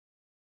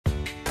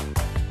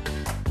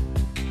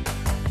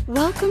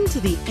Welcome to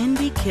the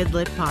Indie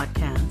Kidlit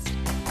Podcast.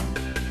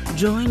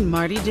 Join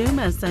Marty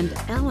Dumas and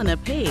Elena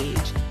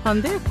Page on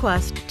their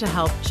quest to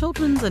help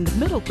children's and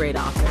middle grade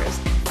authors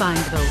find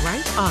the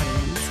right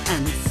audience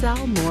and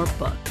sell more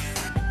books.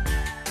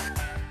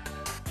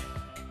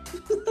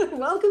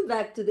 Welcome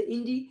back to the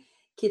Indie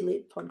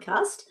Kidlit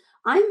Podcast.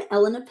 I'm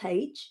Elena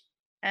Page.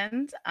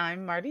 And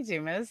I'm Marty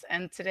Dumas,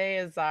 and today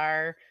is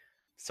our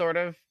sort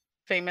of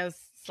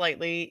famous,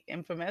 slightly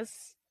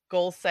infamous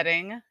goal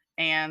setting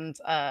and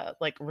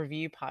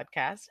review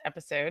podcast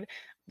episode.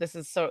 This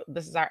is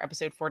our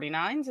episode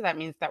 49, so that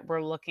means that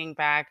we're looking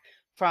back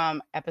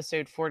from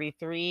episode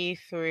 43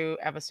 through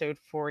episode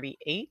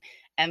 48,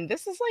 and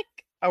this is like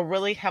a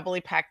really heavily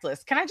packed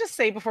list. Can I just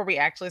say before we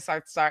actually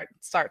start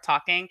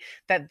talking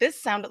that this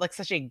sounded like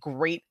such a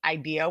great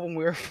idea when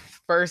we were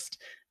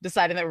first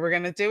deciding that we were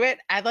going to do it.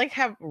 I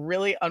have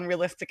really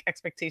unrealistic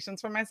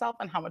expectations for myself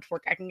and how much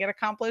work I can get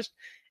accomplished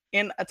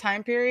in a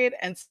time period.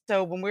 And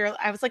so when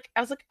I was like,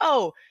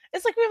 oh,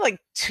 it's like we have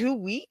 2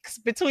 weeks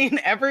between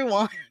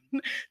everyone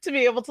to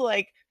be able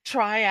to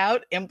try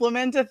out,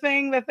 implement a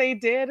thing that they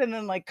did, and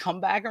then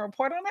come back and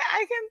report on it.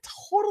 I can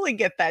totally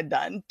get that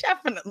done.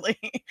 Definitely.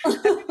 I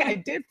think I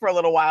did for a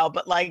little while,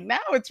 but now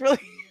it's really,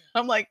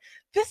 I'm like,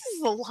 this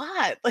is a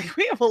lot.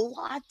 We have a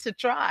lot to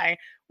try,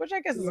 which I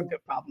guess is a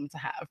good problem to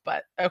have,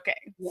 but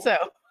okay. Yeah. So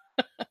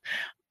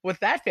with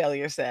that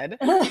failure said,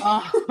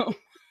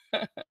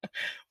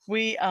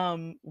 we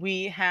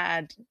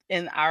had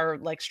in our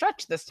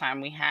stretch this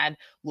time, we had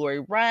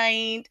Lori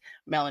Wright,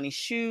 Melanie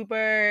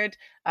Schubert,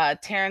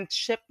 Terrence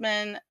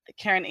Shipman,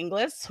 Karen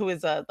Inglis, who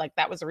is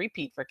that was a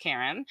repeat for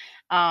Karen,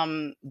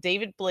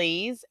 David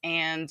Blaze,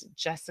 and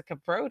Jessica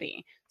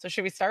Brody. So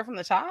should we start from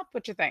the top?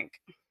 What you think?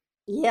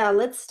 Yeah,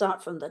 let's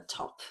start from the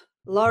top.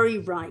 Lori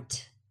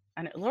Wright.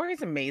 And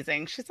Lori's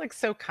amazing. She's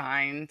so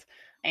kind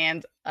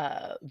and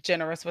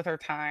generous with her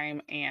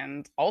time,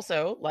 and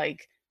also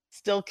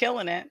still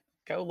killing it.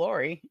 Go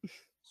Lori.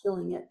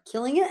 Killing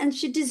it. And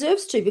she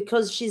deserves to,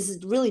 because she's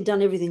really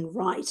done everything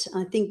right.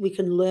 I think we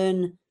can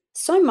learn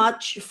so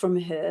much from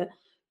her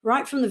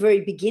right from the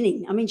very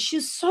beginning. I mean,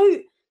 she's so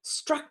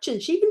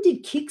structured. She even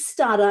did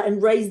Kickstarter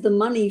and raised the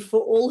money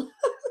for all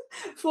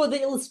for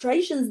the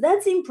illustrations.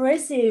 That's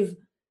impressive.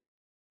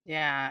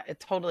 Yeah, it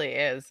totally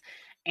is.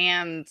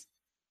 And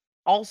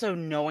also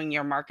knowing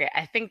your market.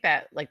 I think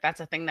that that's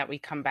a thing that we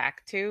come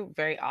back to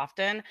very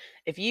often.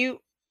 If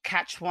you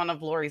catch one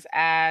of Lori's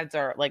ads,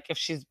 or if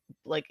she's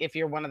if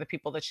you're one of the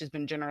people that she's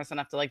been generous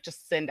enough to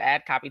just send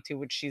ad copy to,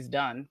 which she's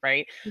done,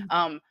 right?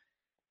 Mm-hmm.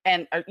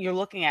 And you're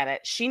looking at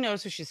it, she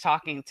knows who she's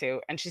talking to,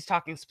 and she's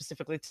talking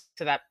specifically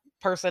to that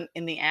person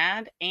in the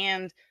ad,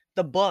 and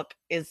the book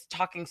is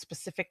talking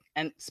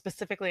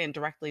specifically and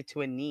directly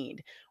to a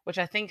need, which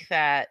I think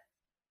that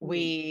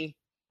we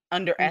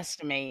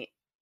underestimate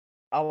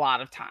a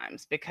lot of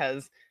times,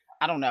 because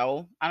I don't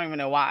even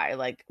know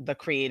why, the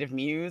creative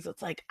muse,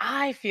 it's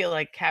I feel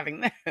like having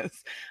this.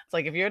 It's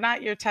if you're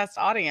not your test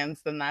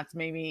audience, then that's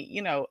maybe,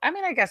 I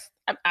mean, I guess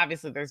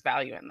obviously there's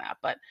value in that,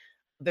 but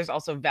there's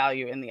also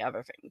value in the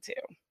other thing too.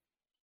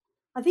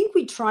 I think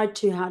we tried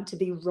too hard to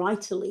be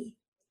writerly,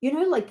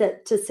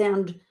 that, to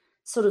sound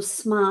sort of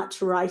smart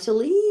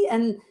writerly.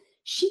 And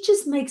she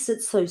just makes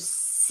it so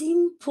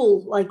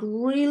simple,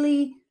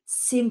 really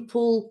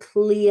simple,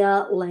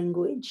 clear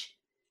language.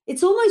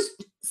 It's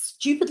almost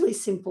stupidly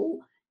simple,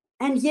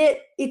 and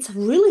yet it's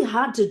really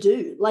hard to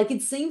do.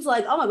 It seems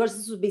like, oh my gosh,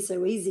 this would be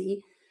so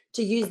easy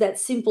to use that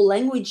simple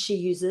language she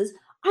uses.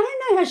 I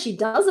don't know how she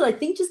does it. I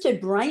think just her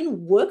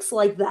brain works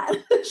like that.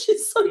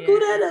 She's so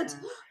good at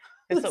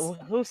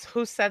it.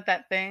 Who said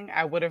that thing?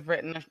 I would have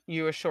written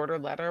you a shorter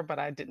letter, but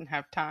I didn't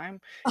have time.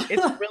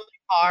 It's really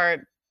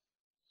hard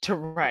to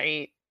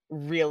write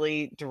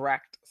really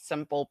direct,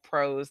 simple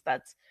prose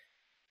that's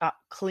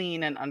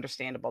clean and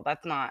understandable.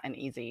 That's not an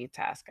easy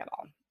task at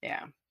all.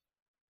 Yeah.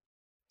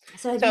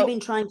 So have you been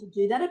trying to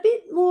do that a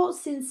bit more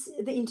since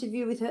the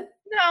interview with her?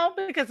 No,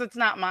 because it's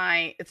not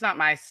my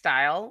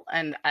style,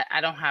 and I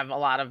don't have a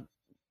lot of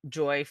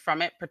joy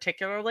from it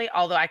particularly,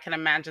 although I can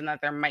imagine that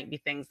there might be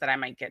things that I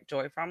might get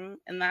joy from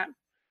in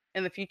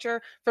the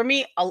future. For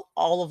me,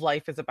 all of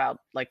life is about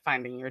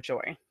finding your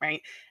joy,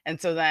 right? And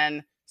so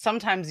then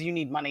sometimes you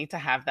need money to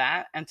have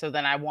that, and so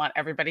then I want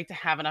everybody to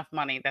have enough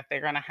money that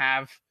they're going to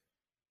have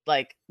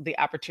the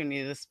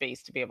opportunity, the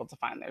space to be able to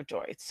find their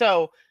joy.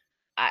 So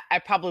I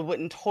probably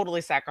wouldn't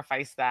totally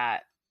sacrifice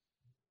that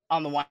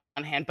on the one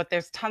hand, but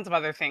there's tons of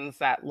other things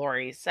that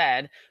Lori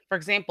said. For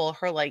example,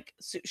 her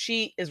so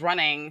she is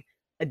running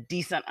a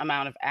decent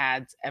amount of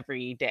ads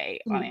every day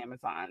on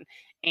Amazon,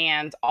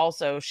 and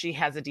also she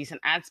has a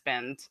decent ad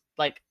spend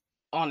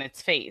on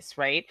its face,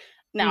 right?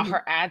 Now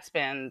her ad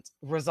spend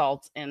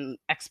results in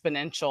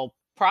exponential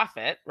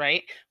profit,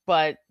 right?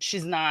 But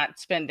she's not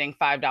spending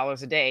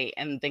 $5 a day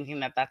and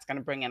thinking that that's going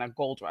to bring in a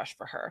gold rush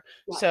for her.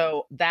 Wow.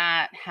 So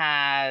that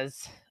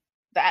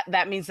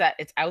means that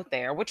it's out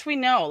there, which we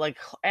know,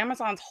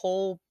 Amazon's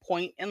whole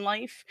point in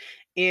life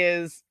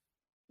is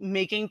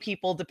making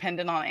people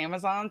dependent on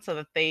Amazon so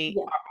that they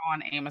Yeah. are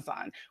on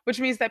Amazon, which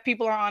means that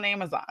people are on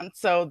Amazon.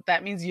 So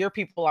that means your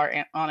people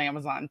are on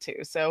Amazon too.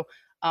 So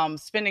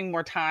spending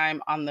more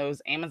time on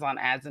those Amazon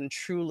ads and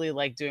truly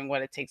like doing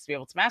what it takes to be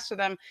able to master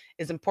them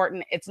is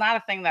important. It's not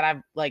a thing that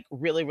I've like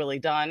really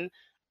done,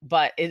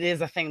 but it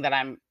is a thing that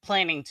I'm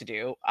planning to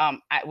do.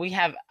 We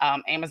have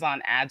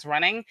Amazon ads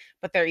running,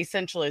 but they're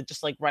essentially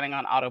just like running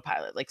on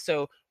autopilot. Like,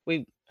 so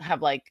we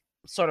have like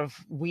sort of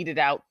weeded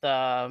out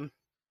the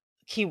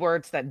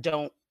keywords that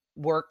don't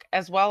work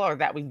as well, or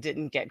that we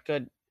didn't get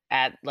good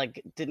at,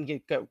 like didn't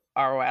get good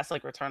ROS,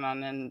 like return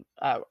on and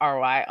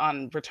ROI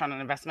on return on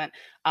investment.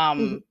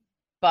 Mhm.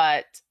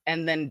 But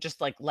and then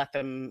just like let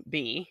them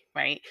be,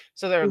 right?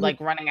 So they're Mhm. like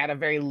running at a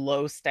very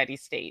low steady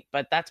state,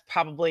 but that's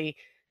probably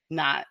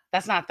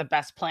that's not the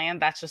best plan.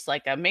 That's just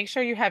like a make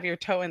sure you have your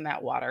toe in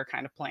that water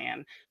kind of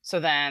plan. So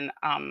then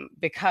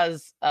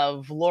because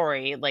of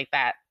Lori, like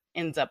that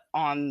ends up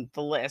on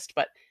the list,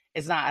 but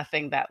it's not a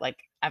thing that like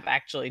I've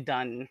actually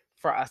done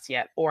for us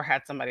yet or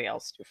had somebody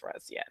else do for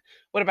us yet.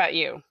 What about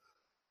you?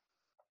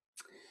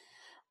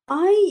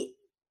 I,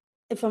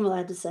 if I'm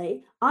allowed to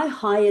say, I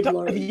hired If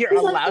Laurie you're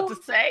because I allowed to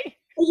thought, say.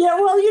 yeah,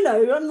 well,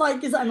 I'm like,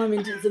 because I'm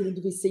meant to, something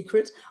to be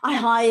secret. I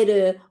hired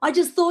her. I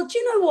just thought,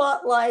 you know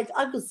what? Like,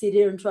 I could sit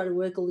here and try to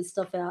work all this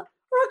stuff out,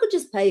 or I could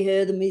just pay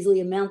her the measly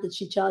amount that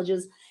she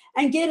charges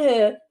and get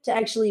her to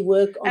actually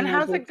work on And my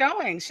how's book. it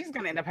going? She's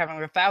gonna end up having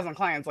 1,000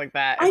 clients like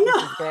that I if this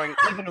know. is going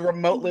even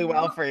remotely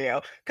well for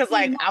you. Because She's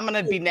like not. I'm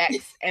gonna be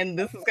next, and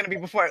this is gonna be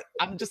before.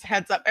 I'm just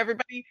heads up,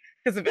 everybody.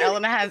 Because if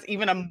Elena has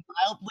even a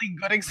mildly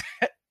good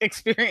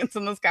experience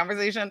in this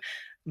conversation,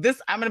 this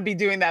I'm gonna be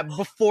doing that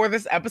before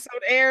this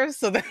episode airs,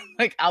 so that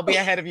like I'll be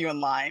ahead of you in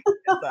line.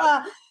 Heads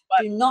up.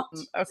 do not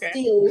But okay,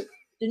 steal.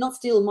 Do not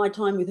steal my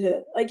time with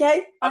her.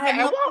 Okay, I okay, have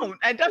I not. won't.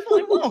 I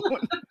definitely won't.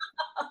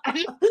 I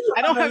don't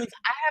I'm have only.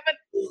 I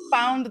haven't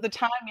found the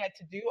time yet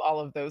to do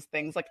all of those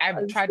things. Like I've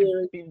I'm tried to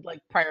serious. be like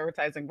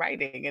prioritizing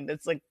writing and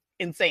it's like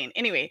insane.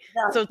 Anyway,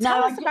 No, so no,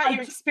 tell us about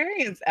your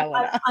experience,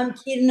 Elena. I'm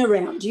kidding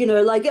around,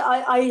 like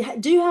I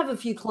do have a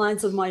few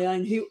clients of my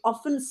own who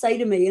often say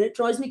to me, and it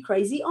drives me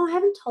crazy, oh, I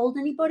haven't told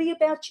anybody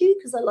about you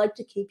because I like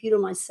to keep you to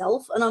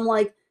myself. And I'm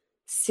like,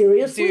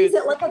 seriously, is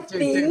Dude, that like a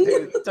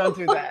thing? don't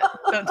do that.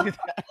 Don't do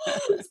that.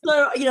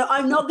 So,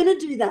 I'm not going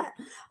to do that.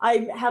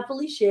 I'm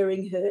happily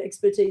sharing her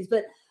expertise,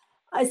 but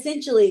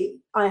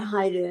essentially, I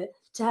hired her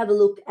to have a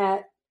look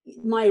at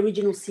my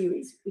original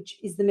series, which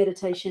is the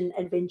meditation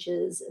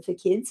adventures for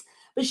kids.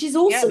 But she's Yeah,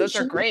 also those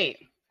are great.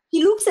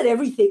 she looks at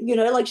everything,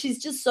 like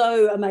she's just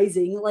so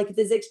amazing. Like if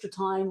there's extra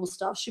time or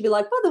stuff, she'll be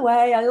like, by the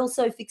way, I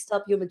also fixed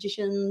up your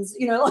magicians,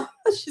 like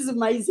she's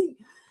amazing.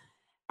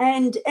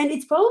 And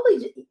it's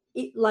probably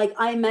like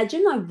I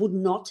imagine I would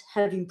not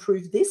have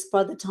improved this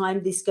by the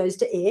time this goes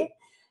to air.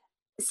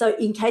 So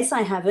in case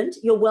I haven't,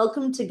 you're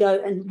welcome to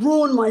go and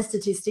ruin my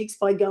statistics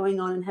by going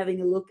on and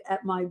having a look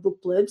at my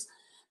book blurbs.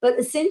 But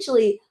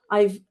essentially,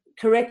 I've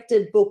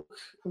corrected book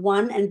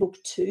 1 and book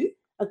 2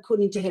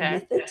 according to her Okay.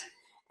 method,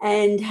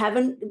 and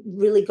haven't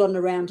really gotten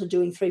around to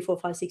doing 3, 4,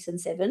 5, 6,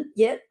 and 7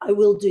 yet. I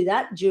will do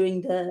that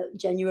during the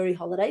January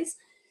holidays.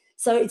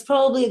 So it's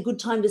probably a good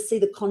time to see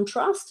the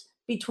contrast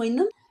between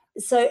them.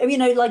 So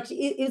like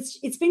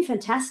it's been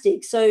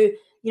fantastic. So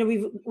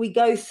we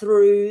go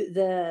through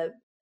the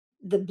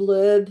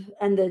blurb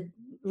and the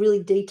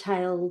really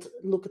detailed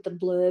look at the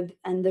blurb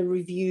and the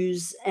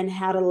reviews and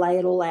how to lay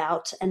it all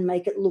out and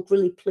make it look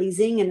really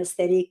pleasing and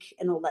aesthetic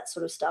and all that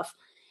sort of stuff,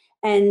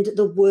 and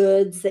the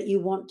words that you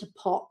want to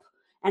pop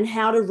and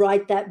how to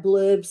write that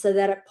blurb so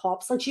that it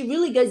pops. Like she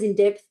really goes in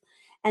depth.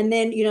 And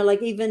then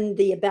like even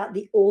the about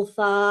the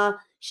author,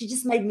 she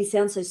just made me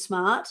sound so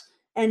smart.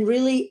 And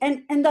really,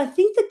 and I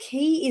think the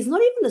key is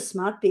not even the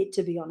smart bit,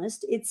 to be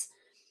honest. It's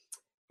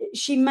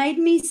she made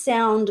me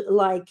sound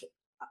like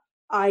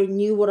I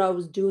knew what I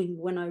was doing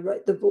when I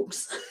wrote the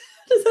books.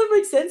 Does that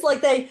make sense?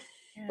 Like they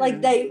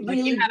Like you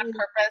really had a do.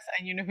 purpose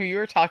and you knew who you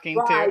were talking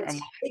to.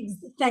 Right.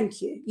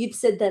 Thank you. You've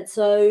said that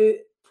so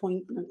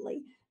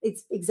poignantly.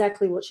 It's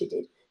exactly what she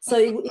did. So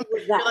it was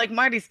You're that. like,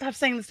 Marty, stop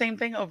saying the same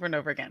thing over and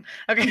over again.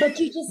 Okay. But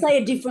you just say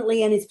it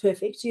differently and it's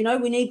perfect. We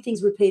need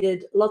things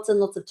repeated lots and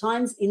lots of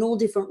times in all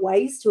different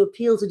ways to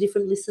appeal to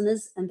different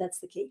listeners, and that's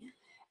the key.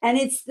 And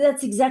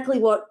that's exactly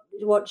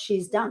what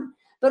she's done.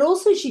 But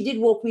also she did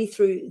walk me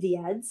through the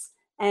ads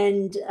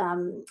and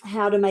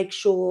how to make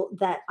sure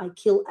that I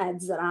kill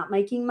ads that aren't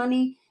making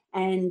money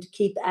and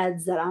keep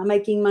ads that are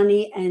making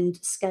money and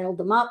scale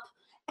them up.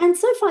 And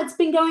so far it's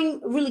been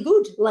going really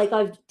good. Like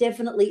I've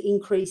definitely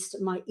increased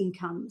my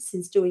income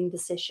since doing the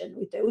session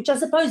with her, which I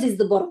suppose is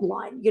the bottom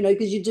line,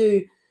 because you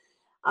do,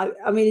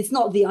 I mean, it's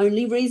not the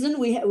only reason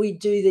we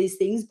do these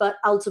things, but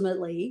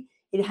ultimately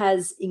it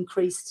has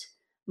increased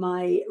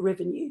my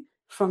revenue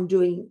from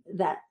doing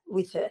that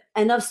with her.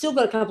 And I've still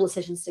got a couple of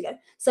sessions to go.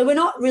 So we're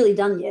not really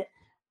done yet.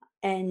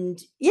 And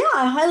yeah,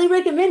 I highly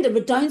recommend it,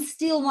 but don't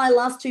steal my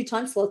last 2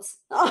 time slots.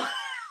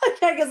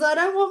 Okay, because I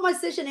don't want my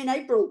session in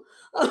April.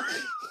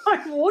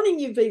 I'm warning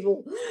you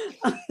people.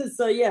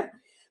 So yeah,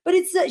 But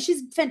it's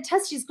she's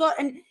fantastic. She's got,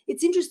 and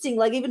it's interesting,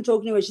 like even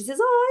talking to her, she says,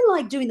 oh, I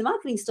like doing the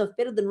marketing stuff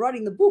better than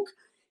writing the book.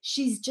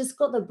 She's just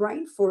got the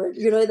brain for it,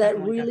 She's that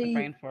definitely got the really,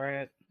 brain for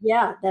it.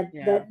 yeah,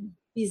 Yeah. that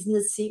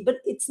businessy, but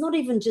it's not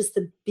even just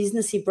the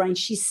businessy brain.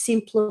 She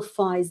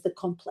simplifies the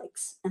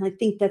complex. And I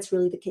think that's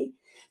really the key.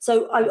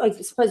 So I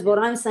suppose what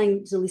I'm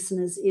saying to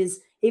listeners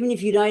is, even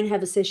if you don't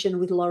have a session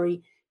with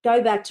Laurie,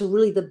 go back to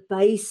really the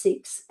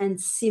basics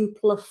and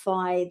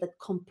simplify the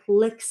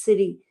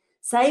complexity.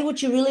 Say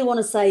what you really want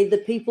to say, the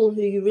people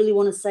who you really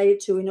want to say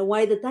it to, in a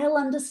way that they'll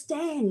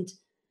understand.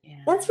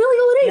 Yeah. That's really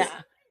all it is.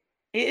 Yeah.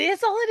 It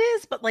is all it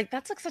is, but like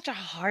that's like such a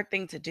hard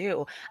thing to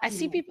do. I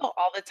see people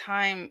all the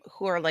time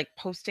who are like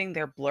posting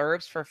their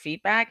blurbs for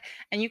feedback,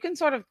 and you can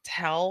sort of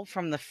tell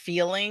from the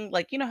feeling,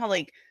 like how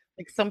like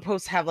some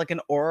posts have like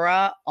an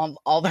aura on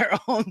all their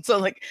own. So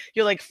like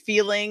you're like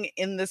feeling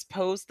in this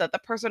post that the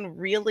person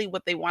really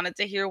what they wanted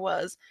to hear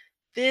was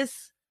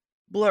this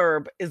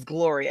blurb is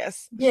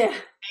glorious. Yeah.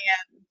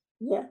 And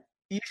Yeah.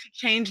 you should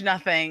change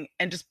nothing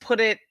and just put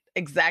it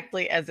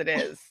exactly as it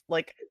is.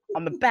 Like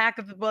on the back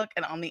of the book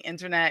and on the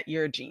internet,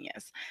 you're a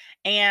genius.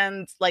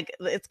 And like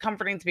it's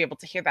comforting to be able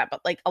to hear that.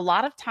 But like a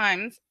lot of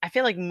times, I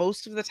feel like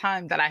most of the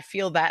time that I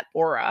feel that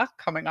aura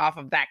coming off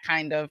of that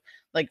kind of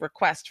like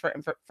request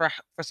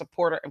for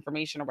support or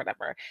information or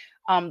whatever,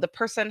 the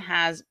person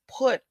has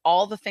put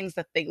all the things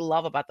that they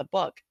love about the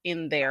book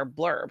in their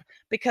blurb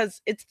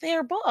because it's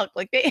their book.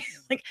 Like they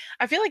like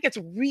I feel like it's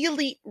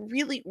really,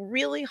 really,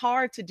 really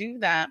hard to do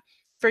that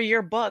for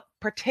your book,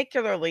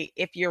 particularly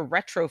if you're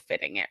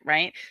retrofitting it,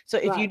 right? So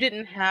if you Right.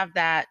 didn't have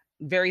that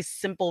very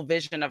simple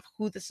vision of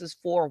who this is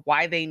for,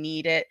 why they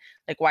need it,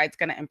 like why it's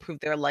going to improve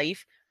their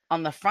life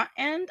on the front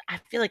end, I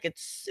feel like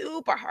it's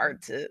super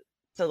hard to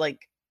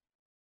like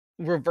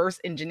reverse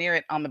engineer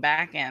it on the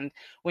back end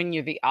when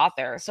you're the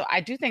author. So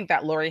I do think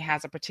that Laurie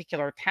has a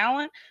particular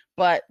talent,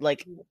 but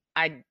like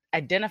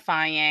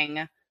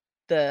identifying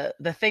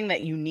the thing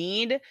that you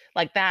need,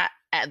 like that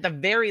at the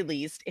very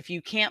least, if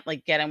you can't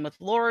like get in with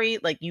Laurie,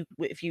 like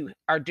if you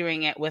are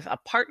doing it with a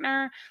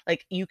partner,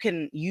 like you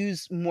can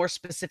use more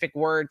specific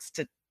words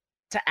to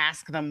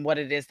ask them what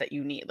it is that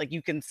you need. Like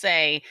you can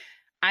say,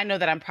 I know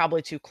that I'm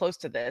probably too close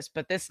to this,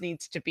 but this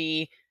needs to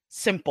be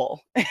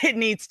simple. It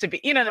needs to be,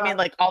 you know what I mean? Right.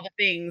 Like all the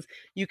things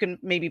you can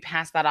maybe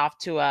pass that off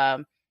to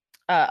a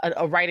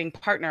writing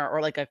partner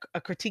or like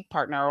a critique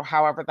partner or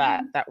however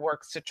that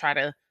works to try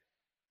to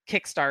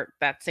kickstart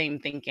that same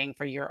thinking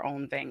for your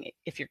own thing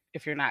if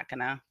you're not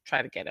gonna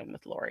try to get in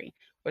with Laurie,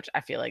 which I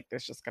feel like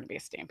there's just gonna be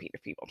a stampede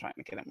of people trying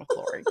to get in with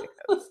Laurie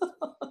because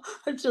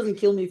Hope she doesn't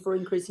kill me for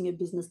increasing her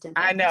business temper.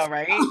 I know,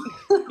 right?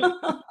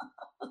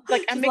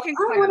 Like I'm She's like, making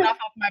I quite want enough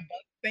off my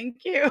book.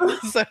 Thank you.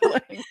 So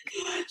like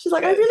She's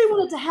like, I really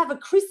wanted to have a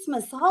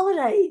Christmas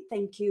holiday.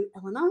 Thank you,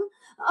 Eleanor.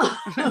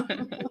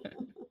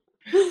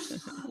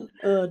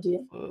 Oh dear.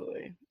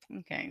 Absolutely.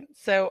 Okay.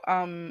 So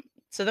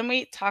then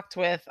we talked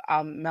with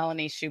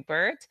Melanie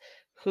Schubert,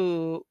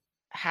 who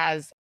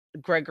has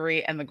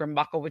Gregory and the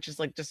Grimbuckle, which is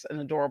like just an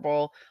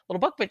adorable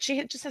little book. But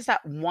just has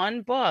that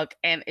one book,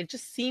 and it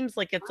just seems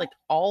like it's like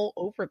all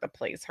over the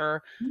place.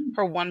 Her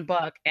one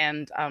book,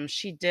 and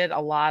she did a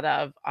lot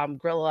of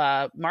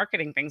guerrilla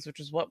marketing things,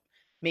 which is what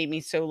made me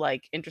so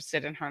like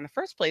interested in her in the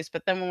first place.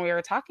 But then when we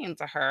were talking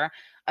to her,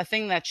 a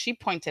thing that she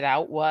pointed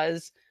out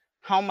was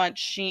how much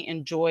she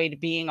enjoyed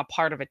being a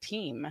part of a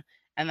team,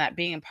 and that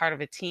being a part of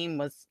a team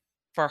was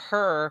for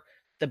her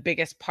the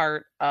biggest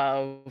part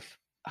of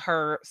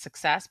her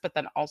success, but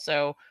then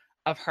also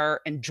of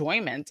her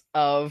enjoyment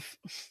of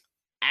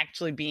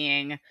actually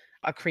being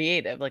a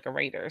creative, like a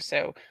writer.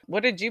 So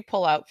what did you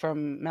pull out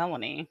from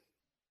Melanie?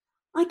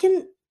 I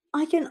can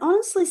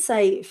honestly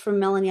say from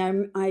Melanie,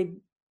 I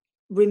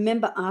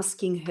remember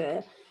asking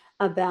her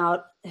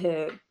about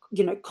her,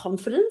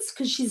 confidence,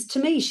 because to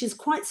me, she's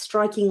quite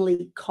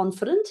strikingly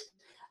confident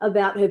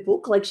about her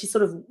book. Like she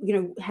sort of,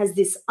 has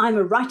this, I'm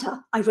a writer,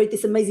 I wrote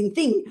this amazing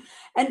thing.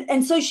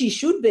 And so she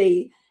should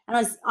be.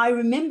 And I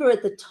remember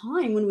at the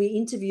time when we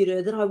interviewed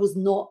her that I was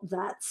not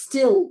that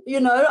still,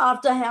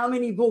 after how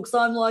many books,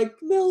 I'm like,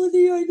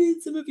 Melanie, I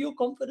need some of your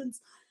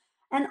confidence.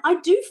 And I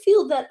do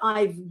feel that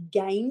I've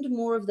gained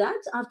more of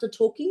that after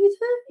talking with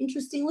her,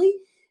 interestingly.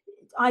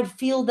 I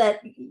feel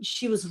that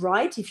she was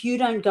right. If you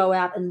don't go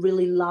out and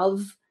really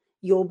love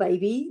your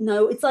baby,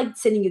 no, it's like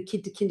sending your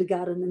kid to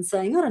kindergarten and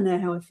saying, I don't know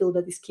how I feel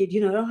about this kid.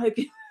 I hope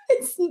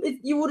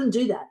you wouldn't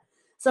do that.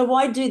 So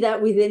why do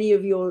that with any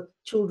of your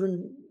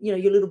children,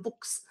 your little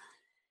books?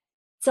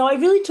 So I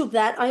really took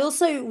that. I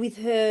also, with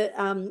her,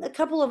 a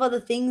couple of other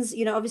things,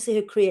 obviously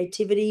her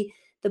creativity.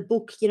 The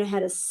book,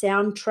 had a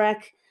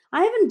soundtrack.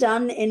 I haven't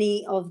done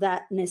any of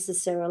that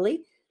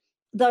necessarily.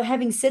 Though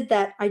having said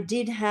that, I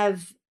did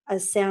have a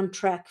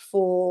soundtrack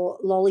for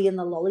Lolly and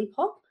the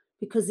Lollipop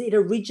because it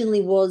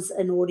originally was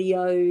an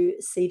audio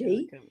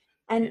CD. Like,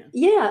 And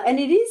and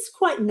it is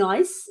quite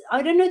nice.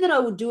 I don't know that I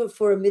would do it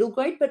for a middle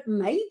grade, but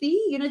maybe,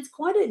 it's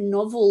quite a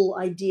novel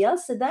idea.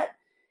 So that,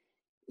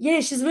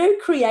 she's very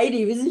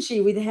creative, isn't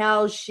she, with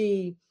how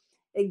she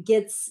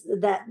gets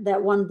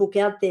that one book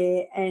out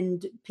there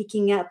and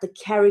picking out the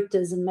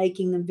characters and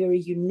making them very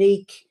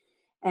unique.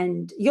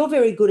 And you're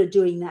very good at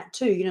doing that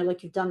too.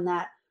 Like you've done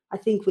that, I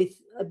think,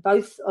 with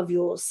both of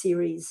your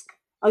series.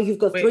 Oh, you've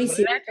got Wait, three what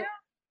did I series. do?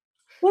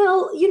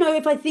 Well,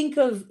 if I think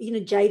of,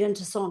 Jaden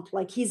Toussaint,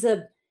 like he's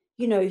a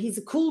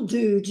cool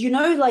dude,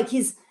 like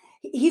he's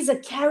a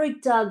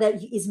character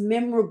that is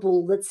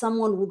memorable, that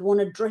someone would want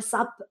to dress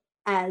up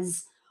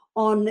as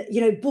on,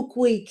 book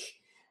week,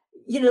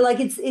 like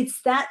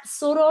it's that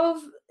sort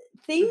of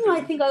thing.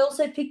 I Mhm. think I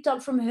also picked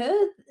up from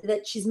her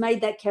that she's made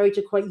that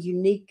character quite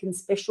unique and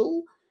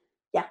special.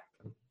 Yeah.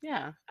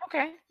 Yeah.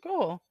 Okay.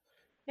 Cool.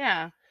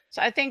 Yeah.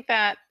 So I think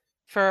that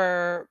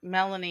for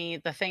Melanie,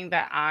 the thing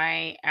that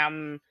I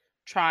am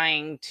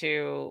trying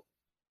to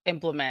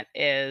implement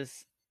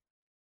is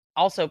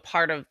also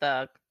part of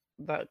the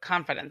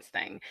confidence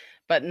thing,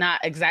 but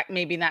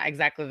maybe not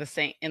exactly the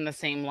same in the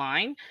same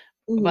line,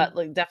 Mhm. but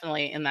like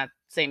definitely in that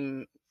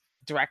same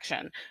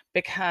direction,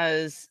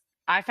 because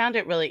I found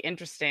it really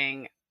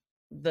interesting,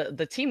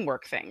 the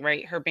teamwork thing,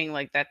 right? Her being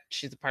like that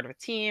she's a part of a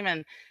team,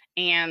 and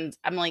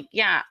I'm like,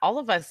 yeah, all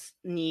of us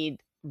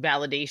need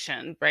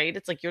validation, right?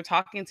 It's like you're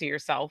talking to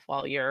yourself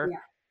while you're Yeah.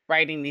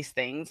 writing these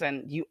things,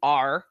 and you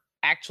are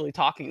actually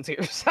talking to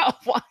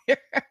yourself while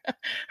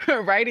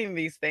you're writing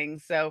these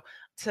things. So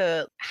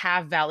to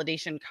have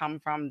validation come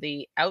from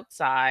the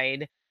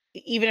outside,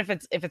 even if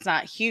it's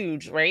not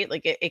huge, right?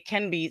 Like it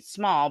can be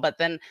small, but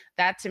then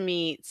that to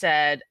me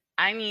said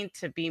I need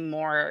to be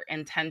more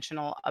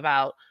intentional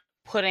about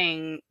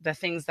putting the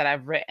things that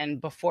I've written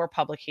before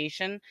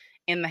publication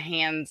in the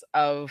hands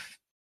of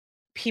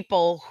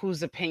people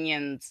whose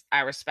opinions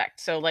I respect.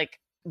 So like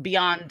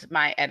beyond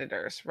my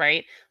editors,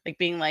 right? Like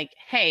being like,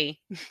 "Hey,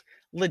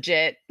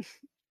 legit,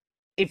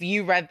 if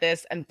you read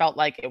this and felt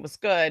like it was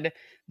good,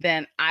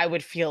 then I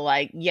would feel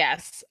like,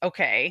 yes,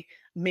 okay,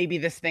 maybe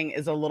this thing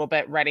is a little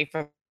bit ready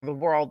for the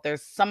world.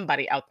 There's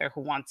somebody out there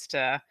who wants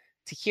to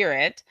hear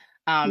it.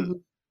 Um,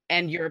 Mhm.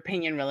 and your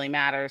opinion really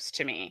matters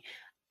to me."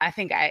 I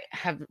think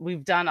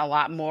we've done a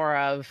lot more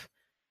of,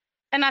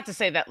 and not to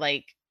say that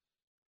like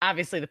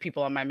obviously the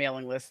people on my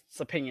mailing list's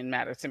opinion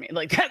matters to me.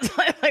 Like that's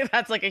like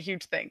that's like a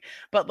huge thing.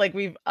 But like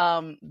we've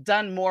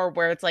done more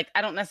where it's like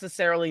I don't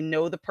necessarily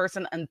know the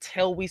person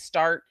until we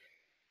start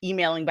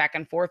emailing back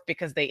and forth,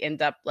 because they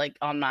end up like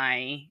on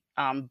my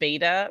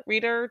beta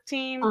reader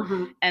team.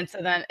 Uh-huh. And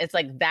so then it's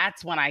like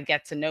that's when I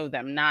get to know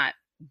them, not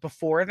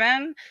before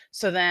then.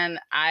 So then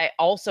I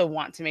also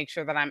want to make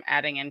sure that I'm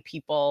adding in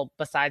people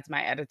besides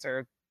my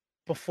editor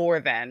before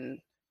then,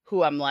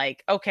 who I'm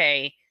like,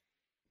 okay,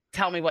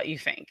 tell me what you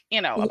think,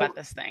 Yeah. about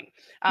this thing.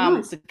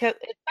 Nice. Because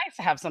it's nice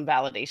to have some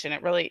validation.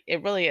 It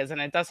really is. And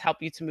it does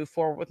help you to move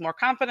forward with more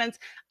confidence.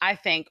 I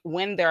think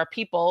when there are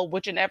people,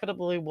 which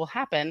inevitably will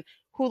happen,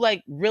 who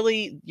like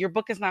really your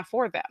book is not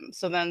for them.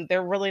 So then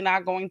they're really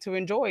not going to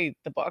enjoy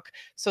the book.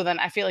 So then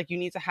I feel like you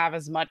need to have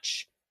as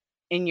much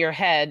in your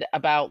head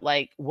about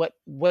like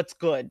what's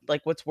good,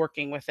 like what's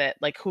working with it,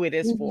 like who it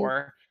is Mhm.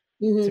 for,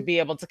 to Mhm. be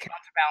able to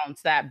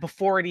counterbalance that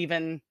before it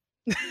even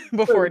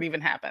before it True.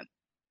 even happens.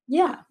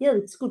 Yeah. Yeah. Yeah,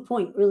 that's a good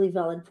point. Really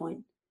valid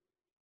point.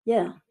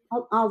 Yeah, Yeah.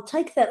 I'll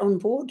take that on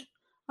board.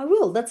 I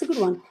will. That's a good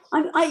one.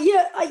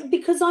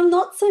 Because I'm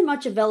not so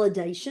much a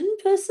validation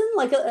person.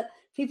 Like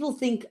people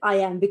think I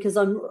am because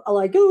I'm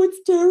like, oh,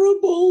 it's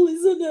terrible,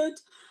 isn't it?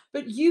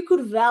 But you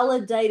could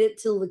validate it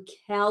till the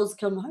cows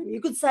come home.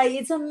 You could say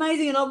it's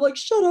amazing, and I'm like,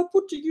 shut up.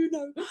 What do you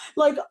know?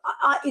 Like,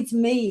 it's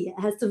me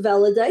has to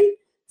validate.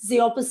 It's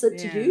the opposite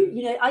to Yeah.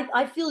 you.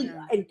 I feel,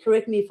 Yeah. and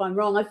correct me if I'm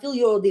wrong. I feel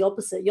you're the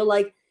opposite. You're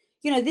like,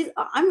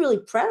 I'm really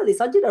proud of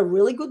this. I did a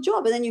really good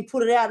job. And then you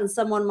put it out and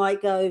someone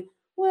might go,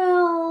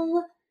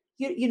 well,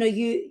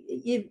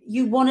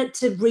 you want it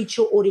to reach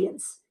your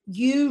audience.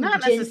 You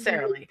Not genuinely,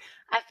 necessarily.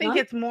 I think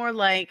no? it's more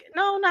like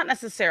no, not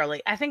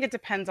necessarily. I think it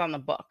depends on the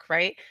book,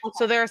 right?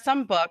 So Okay. there are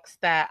some books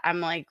that I'm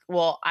like,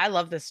 well, I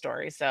love this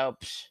story. So,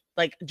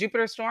 like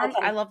Jupiter Storm,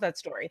 I Okay. love that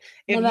story.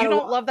 No If you matter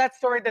don't what. love that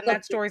story, then that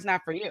Gotcha. story's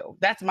not for you.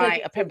 That's my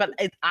Perfect. opinion.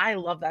 But I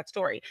love that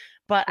story.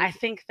 But I Okay.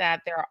 think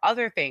that there are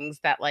other things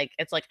that, like,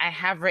 it's like I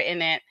have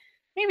written it,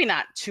 maybe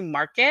not to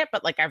market,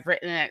 but like I've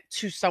written it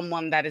to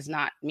someone that is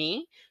not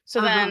me. So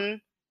Uh-huh.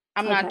 then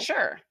I'm not Okay.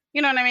 sure.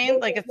 You know what I Yeah, mean?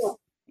 Like yeah, yeah.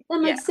 it's,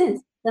 That yeah, makes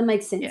sense. That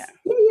makes yeah. sense.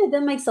 Yeah, yeah,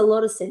 that makes a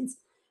lot of sense.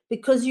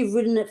 Because you've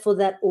written it for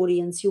that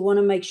audience, you want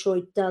to make sure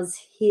it does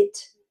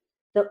hit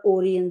the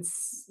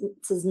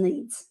audience's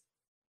needs.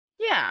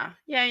 Yeah,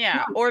 yeah, yeah.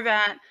 Nice. Or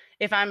that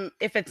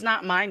if it's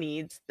not my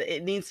needs,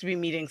 it needs to be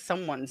meeting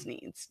someone's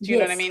needs. Do you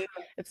know what I Yes. mean?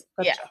 It's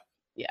yeah, Gotcha.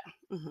 yeah,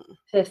 mhm, yeah,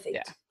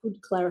 Perfect. Good yeah.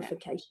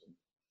 clarification.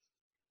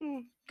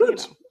 You Good.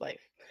 know,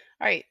 life.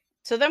 All right.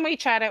 So then we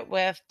chatted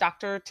with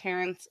Dr.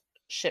 Terrence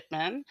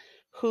Shipman,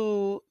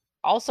 who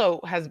also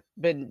has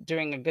been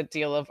doing a good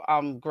deal of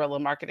guerrilla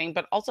marketing,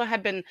 but also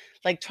had been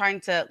like trying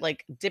to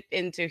like dip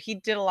into. He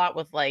did a lot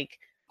with like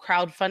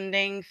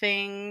crowdfunding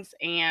things,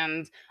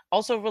 and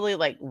also really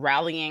like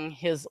rallying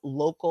his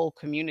local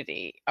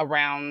community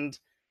around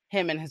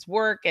him and his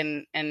work,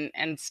 and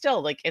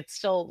still like it's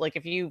still like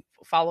if you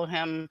follow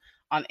him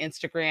on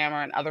Instagram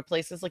or in other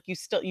places, like you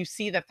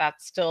see that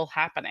that's still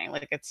happening,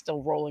 like it's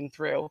still rolling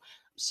through.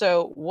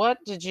 So what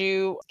did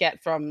you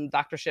get from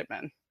Dr.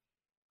 Shipman?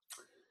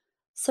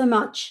 So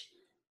much.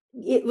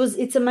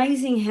 It's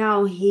amazing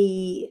how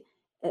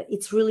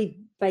it's really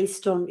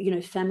based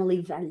on,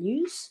 family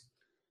values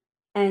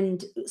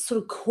and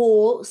sort of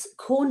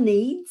core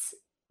needs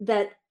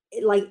that,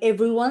 like,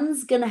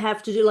 everyone's going to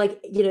have to do.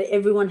 Like,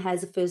 everyone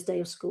has a first day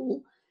of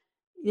school,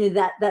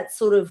 that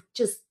sort of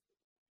just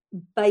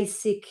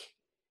basic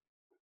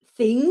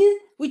thing,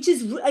 which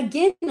is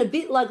again a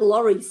bit like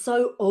Laurie,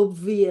 so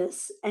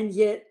obvious, and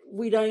yet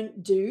we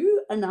don't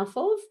do enough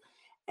of.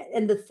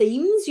 And the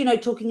themes,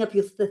 talking up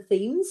the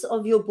themes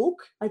of your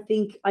book, I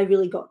think I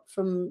really got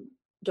from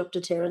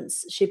Dr.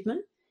 Terence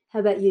Shipman. How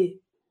about you?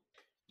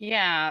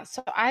 Yeah,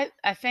 so I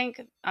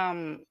think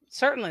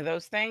certainly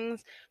those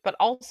things, but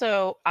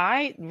also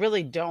I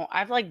really don't.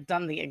 I've like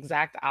done the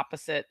exact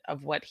opposite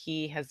of what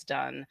he has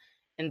done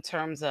in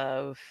terms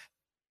of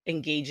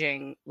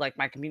engaging like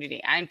my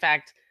community. I in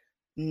fact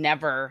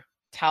never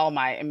tell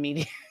my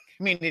immediate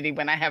community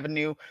when I have a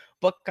new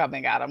book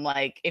coming out. I'm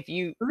like, if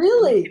you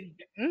Really?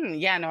 can,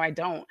 yeah, no, I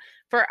don't.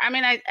 For I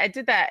mean, I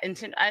did that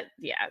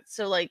yeah.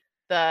 So like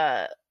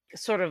the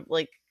sort of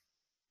like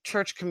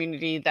church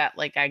community that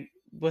like I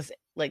was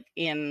like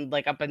in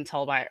like up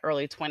until my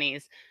early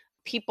 20s,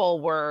 people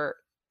were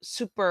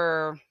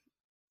super,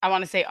 I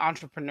want to say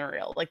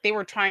entrepreneurial. Like they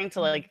were trying to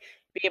Mm. like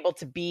be able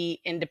to be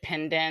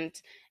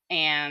independent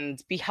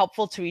and be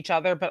helpful to each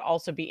other, but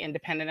also be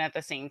independent at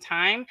the same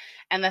time.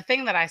 And the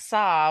thing that I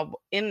saw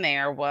in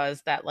there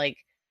was that like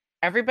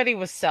everybody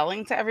was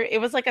selling to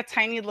it was like a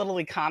tiny little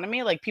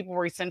economy. Like people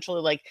were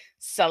essentially like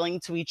selling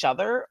to each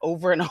other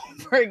over and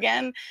over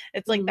again.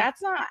 It's like Mm.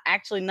 that's not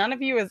actually, none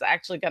of you is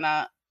actually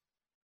gonna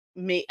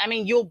I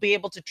mean, you'll be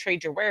able to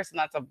trade your wares, and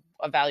that's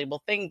a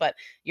valuable thing. But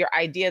your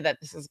idea that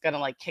this is going to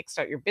like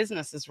kickstart your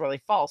business is really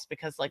false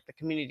because like the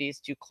community is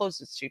too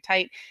close, it's too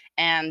tight.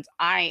 And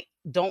I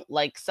don't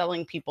like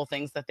selling people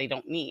things that they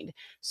don't need.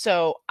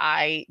 So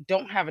I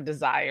don't have a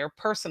desire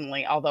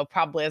personally, although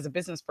probably as a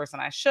business person,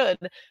 I should,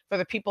 for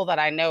the people that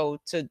I know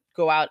to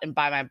go out and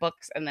buy my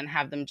books and then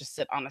have them just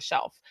sit on a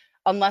shelf.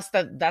 Unless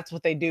that's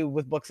what they do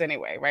with books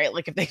anyway, right?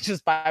 Like if they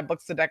just buy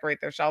books to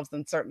decorate their shelves,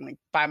 then certainly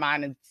buy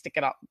mine and stick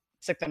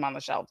them on the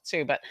shelf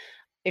too. But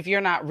if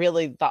you're not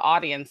really the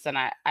audience, then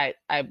I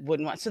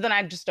wouldn't want. So then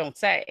I just don't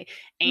say.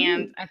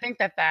 And Mm. I think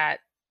that that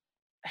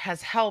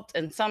has helped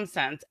in some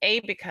sense. A,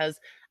 because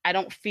I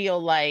don't feel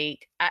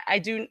like I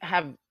do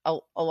have a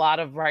lot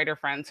of writer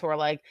friends who are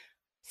like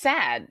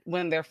sad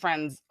when their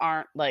friends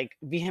aren't like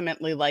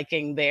vehemently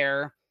liking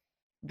their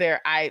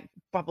I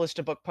published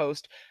a book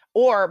post,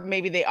 or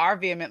maybe they are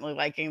vehemently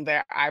liking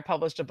their I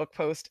published a book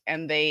post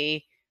and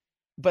they,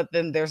 but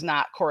then there's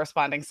not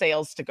corresponding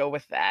sales to go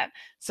with that.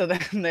 So then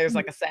there's Mm.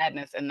 like a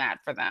sadness in that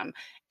for them.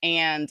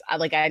 And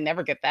I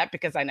never get that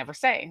because I never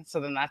say.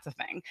 So then that's a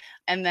thing.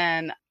 And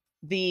then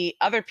the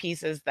other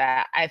piece is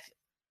that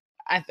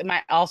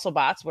my also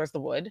bots, where's the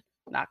wood?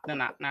 Knock,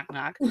 knock, knock,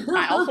 knock.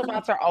 My also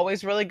bots are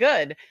always really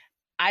good.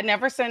 I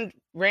never send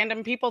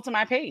random people to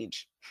my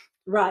page.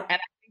 Right. And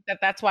I think that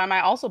that's why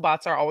my also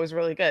bots are always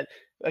really good.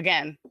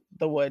 Again,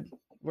 the wood,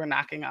 we're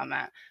knocking on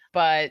that.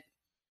 But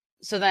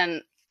so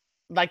then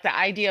like the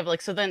idea of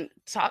like, so then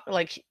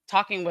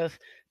talking with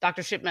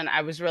Dr. Shipman,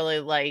 I was really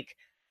like,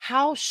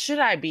 how should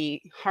I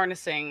be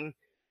harnessing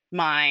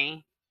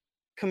my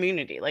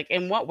community? Like,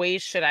 in what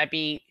ways should I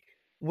be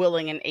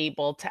willing and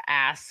able to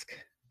ask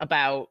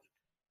about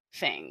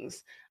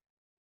things?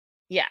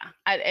 Yeah,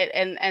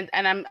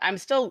 and I'm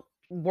still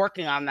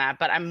working on that,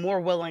 but I'm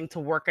more willing to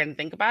work and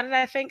think about it.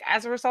 I think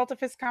as a result of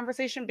his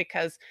conversation,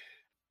 because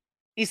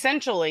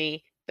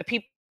essentially the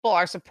people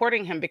are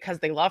supporting him because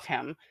they love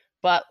him,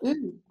 but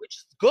Mm. which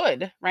is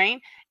good,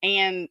 right?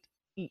 And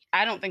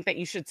I don't think that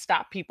you should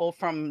stop people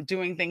from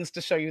doing things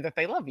to show you that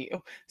they love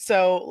you.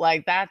 So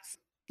like that's,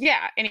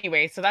 yeah,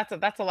 anyway, so that's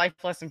a life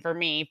lesson for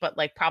me, but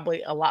like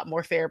probably a lot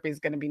more therapy is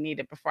going to be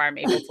needed before I'm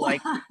able to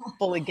like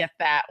fully get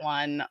that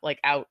one like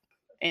out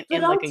But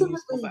in like a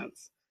useful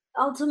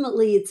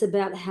ultimately, sense. it's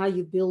about how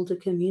you build a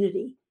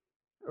community,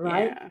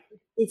 right? Yeah.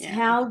 It's Yeah.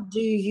 how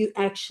do you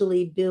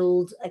actually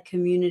build a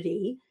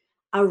community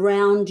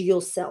around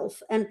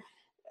yourself? And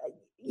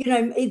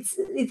it's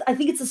I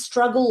think it's a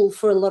struggle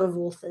for a lot of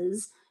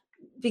authors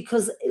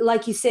because,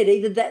 like you said,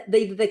 either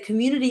the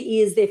community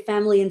is their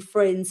family and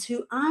friends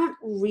who aren't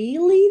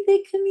really their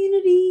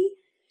community.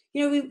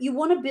 You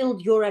want to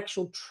build your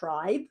actual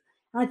tribe,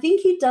 and I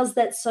think he does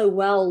that so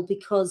well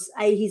because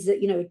he's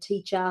a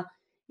teacher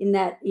in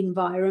that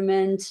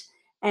environment,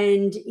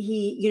 and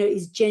he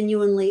is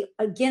genuinely,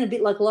 again, a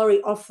bit like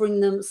Laurie,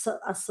 offering them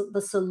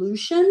the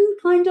solution,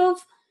 kind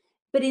of,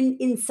 but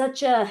in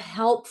such a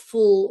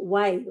helpful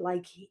way,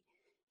 like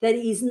that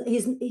he's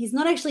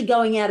not actually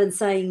going out and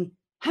saying,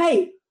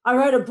 "Hey, I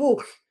wrote a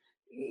book."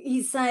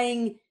 He's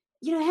saying,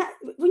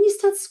 when you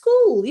start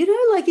school,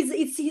 like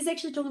he's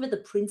actually talking about the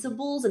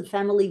principles and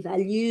family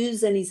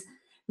values, and he's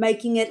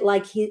making it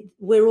like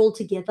we're all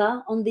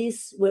together on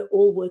this. We're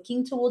all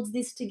working towards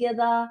this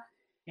together.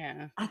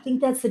 Yeah. I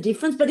think that's the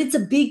difference, but it's a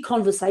big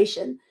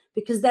conversation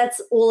because that's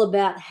all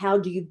about how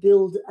do you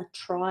build a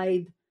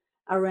tribe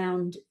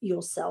around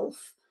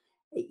yourself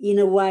in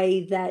a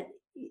way that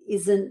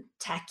isn't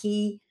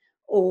tacky,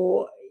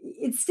 or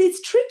it's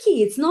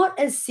tricky. It's not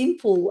as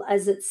simple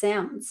as it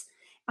sounds.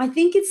 I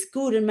think it's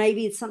good, and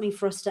maybe it's something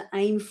for us to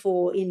aim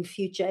for in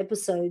future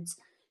episodes,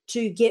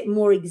 to get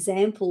more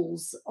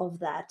examples of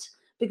that,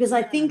 because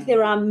I think Yeah.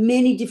 there are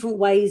many different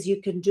ways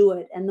you can do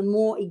it, and the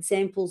more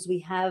examples we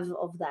have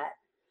of that,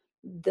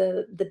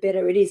 the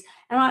better it is.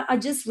 And I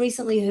just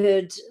recently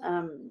heard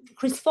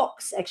Chris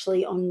Fox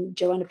actually on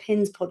Joanna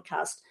Penn's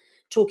podcast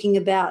talking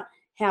about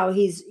how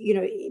he's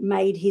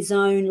made his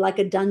own, like,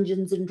 a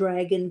Dungeons and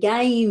Dragon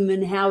game,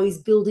 and how he's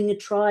building a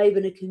tribe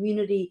and a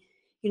community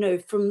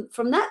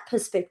from that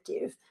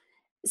perspective.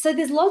 So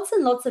there's lots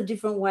and lots of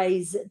different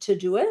ways to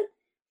do it.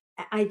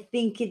 I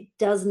think it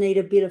does need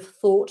a bit of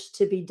thought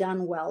to be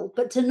done well,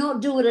 but to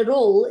not do it at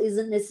all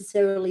isn't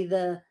necessarily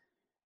the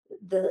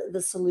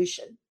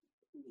solution.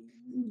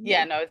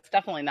 Yeah, no, it's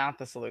definitely not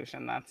the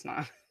solution. That's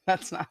not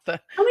that's not the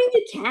I mean,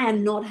 you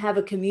can not have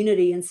a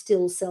community and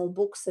still sell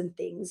books and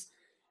things,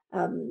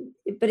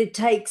 but it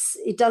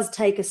does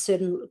take a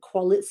certain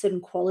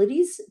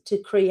qualities to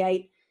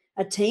create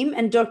a team.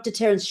 And Dr.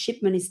 Terence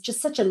Shipman is just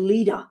such a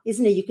leader,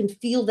 isn't he? You can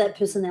feel that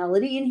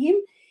personality in him.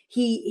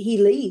 He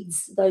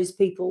leads those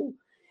people,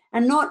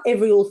 and not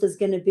every author is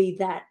going to be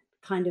that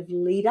kind of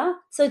leader.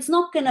 So it's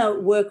not going to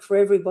work for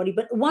everybody.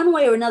 But one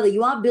way or another,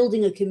 you are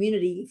building a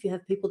community if you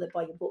have people that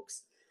buy your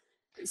books.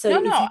 So No,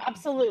 if no, you,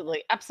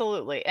 absolutely.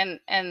 Absolutely.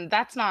 And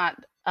that's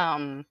not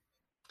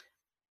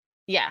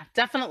yeah,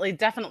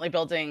 definitely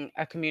building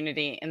a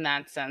community in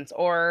that sense,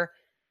 or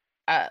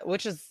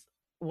which is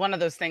one of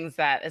those things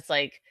that it's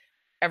like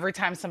every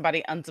time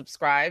somebody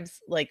unsubscribes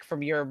like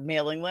from your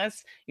mailing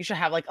list, you should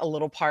have like a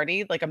little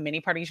party, like a mini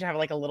party. You should have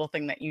like a little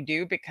thing that you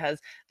do, because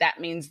that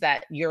means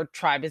that your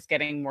tribe is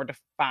getting more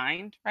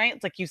defined, right?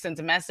 It's like you sent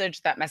a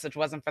message, that message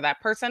wasn't for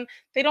that person.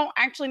 They don't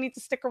actually need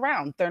to stick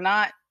around. They're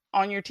not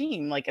on your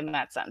team, like in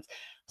that sense.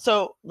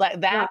 So like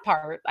right, that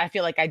part, I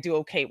feel like I do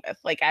okay with.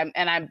 Like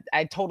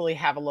I totally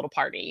have a little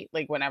party.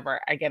 Like whenever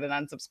I get an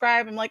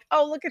unsubscribe, I'm like,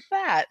 oh, look at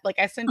that. Like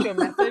I sent you a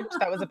message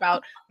that was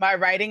about my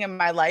writing and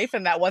my life,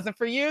 and that wasn't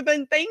for you,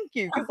 then thank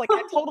you. Cause like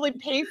I totally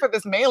pay for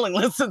this mailing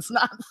list. It's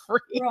not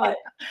free. right,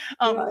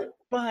 um,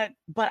 right.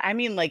 but I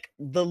mean like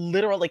the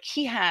literal, like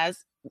he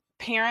has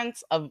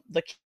parents of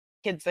the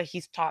kids that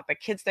he's taught, the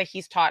kids that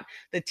he's taught,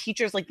 the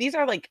teachers, like these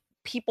are like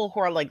people who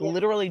are like Yeah,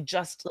 literally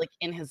just like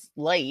in his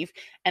life.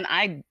 And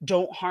I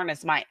don't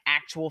harness my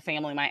actual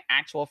family, my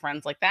actual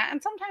friends like that. And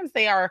sometimes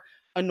they are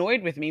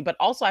annoyed with me, but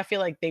also I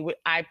feel like they would,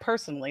 I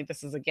personally,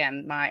 this is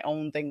again my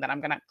own thing that I'm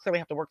gonna clearly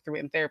have to work through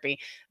in therapy,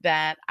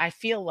 that I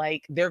feel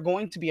like they're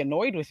going to be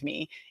annoyed with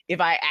me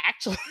if I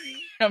actually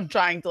am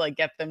trying to like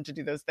get them to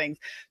do those things.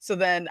 So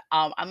then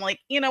I'm like,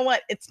 you know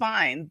what, it's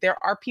fine. There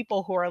are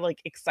people who are like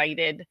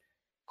excited,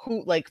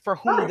 who like for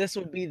whom right. this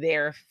would be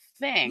their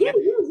Yeah, thing. yeah,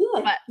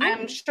 But yeah,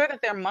 I'm sure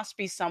that there must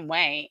be some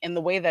way, in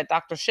the way that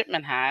Dr.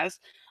 Shipman has,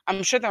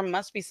 I'm sure there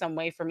must be some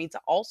way for me to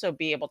also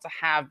be able to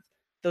have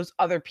those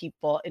other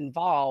people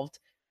involved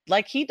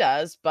like he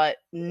does, but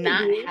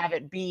not maybe. have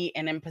it be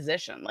an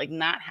imposition, like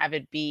not have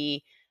it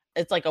be,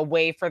 it's like a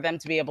way for them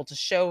to be able to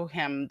show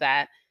him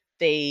that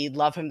they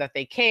love him, that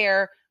they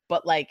care,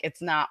 but like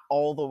it's not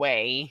all the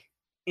way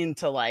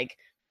into like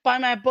buy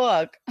my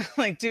book,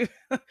 like do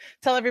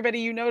tell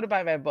everybody you know to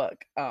buy my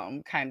book,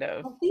 kind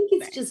of I think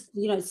it's thing.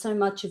 just, so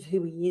much of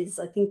who he is.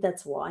 I think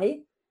that's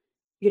why,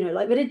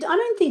 like, but I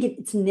don't think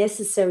it's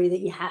necessary that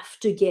you have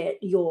to get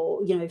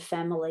your,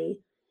 family.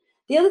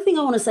 The other thing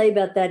I want to say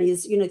about that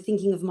is,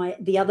 thinking of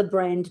the other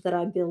brand that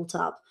I built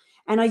up.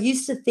 And I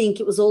used to think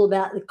it was all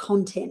about the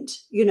content,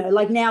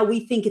 like now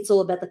we think it's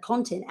all about the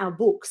content, our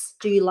books.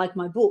 Do you like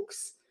my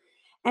books?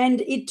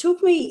 And it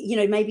took me,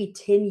 maybe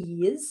 10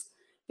 years,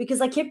 because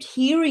I kept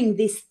hearing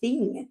this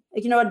thing.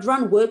 I'd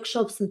run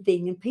workshops and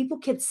thing, and people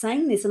kept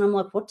saying this, and I'm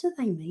like, what do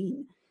they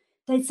mean?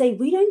 They'd say,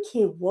 we don't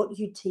care what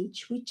you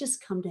teach. We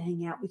just come to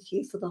hang out with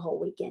you for the whole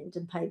weekend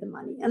and pay the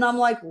money. And I'm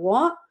like,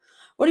 what?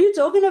 What are you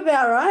talking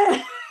about,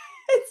 right?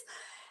 it's,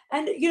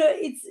 and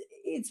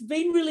it's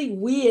been really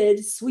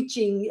weird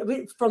switching a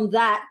bit from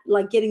that,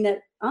 like getting that,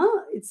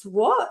 it's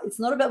what? It's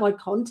not about my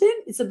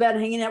content. It's about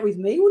hanging out with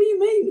me. What do you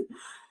mean?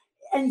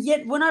 And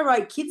yet when I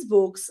write kids'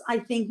 books, I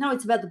think, no,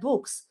 it's about the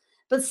books.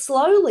 But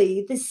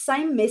slowly, this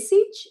same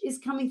message is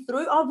coming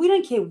through. Oh, we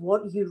don't care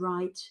what you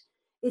write.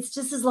 It's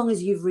just as long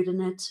as you've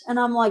written it. And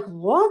I'm like,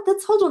 what?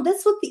 Hold on.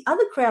 That's what the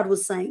other crowd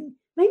was saying.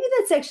 Maybe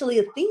that's actually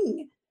a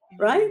thing,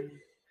 right? Yeah.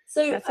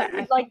 So,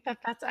 I like, think that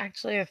that's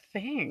actually a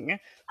thing.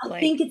 I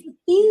think Like, it's a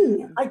thing.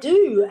 yeah. I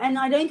do. And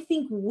I don't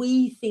think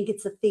we think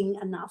it's a thing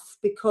enough,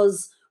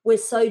 because we're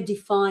so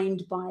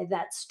defined by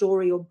that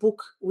story or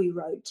book we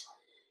wrote.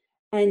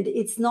 And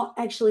it's not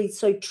actually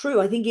so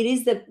true. I think it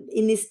is that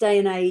in this day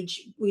and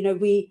age,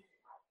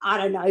 I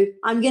don't know,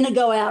 I'm going to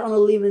go out on a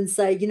limb and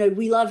say,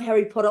 we love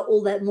Harry Potter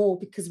all that more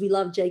because we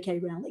love J.K.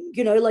 Rowling,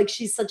 like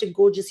she's such a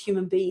gorgeous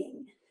human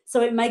being. So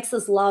it makes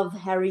us love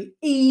Harry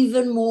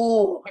even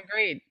more.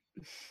 Agreed.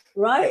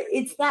 Right?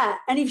 It's that.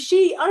 And I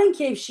don't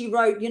care if she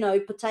wrote,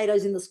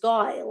 potatoes in the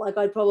sky, like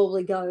I'd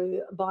probably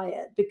go buy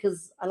it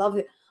because I love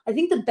her. I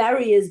think the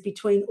barriers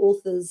between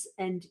authors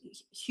and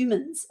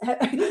humans,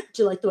 do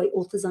you like the way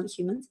authors aren't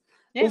humans?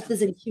 Yeah.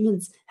 Authors and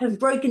humans have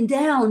broken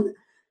down.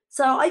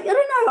 So I don't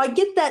know. I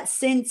get that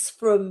sense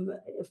from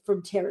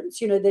Terence,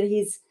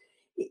 that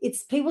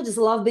it's people just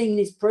love being in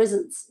his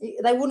presence.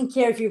 They wouldn't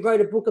care if you wrote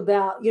a book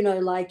about,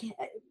 like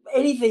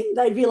anything.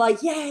 They'd be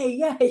like,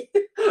 yay,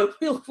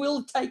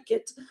 we'll take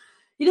it.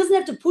 He doesn't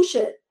have to push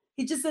it.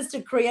 He just has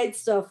to create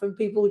stuff and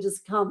people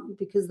just come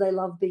because they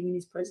love being in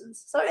his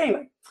presence. So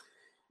anyway,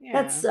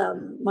 that's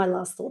my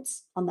last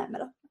thoughts on that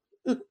matter.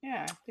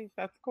 Yeah, I think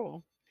that's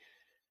cool.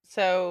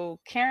 So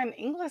Karen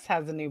Inglis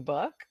has a new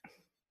book.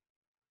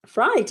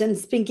 Right, and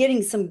it's been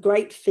getting some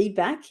great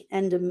feedback,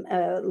 and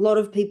a lot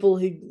of people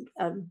who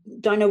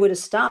don't know where to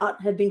start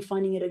have been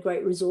finding it a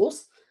great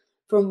resource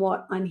from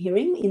what I'm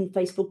hearing in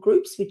Facebook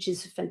groups, which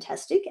is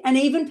fantastic. And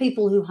even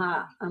people who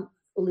are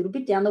a little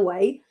bit down the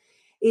way,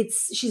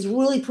 she's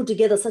really put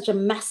together such a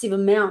massive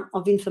amount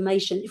of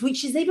information, which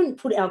she's even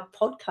put our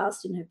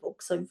podcast in her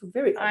book. So we're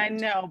very honored. I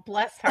know,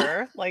 bless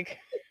her, like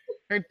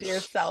her dear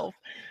self.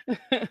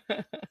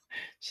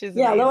 She's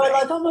yeah, they amazing. were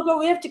like, oh my God,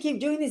 we have to keep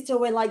doing this till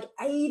we're like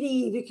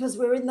 80 because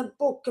we're in the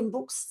book and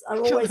books are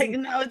always like,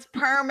 no, it's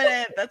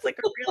permanent. That's like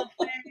a real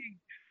thing.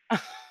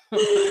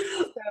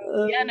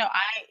 So, yeah, no,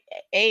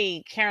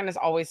 Karen is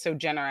always so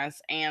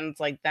generous, and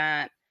like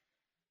that,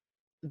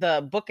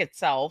 the book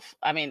itself,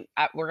 I mean,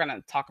 we're going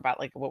to talk about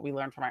like what we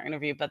learned from our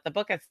interview, but the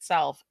book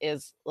itself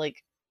is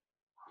like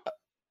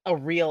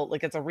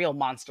it's a real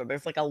monster.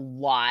 There's like a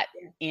lot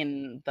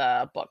in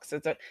the books.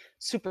 It's a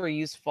super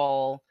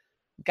useful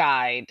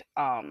guide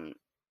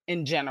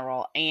in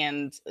general,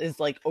 and is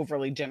like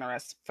overly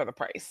generous for the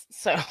price.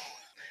 So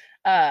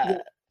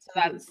so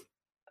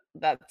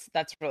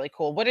that's really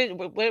cool. What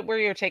were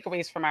your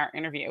takeaways from our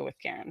interview with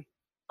Karen?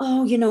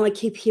 Oh, I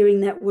keep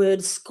hearing that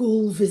word,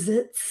 school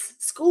visits,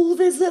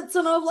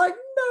 and I'm like,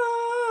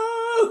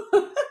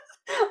 no,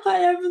 I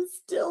haven't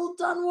still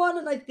done one,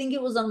 and I think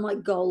it was on my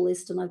goal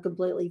list, and I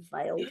completely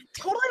failed. It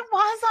totally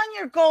was on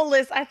your goal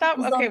list. I thought,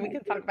 okay, we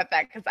can talk about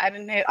that because I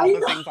didn't hit all the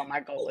things on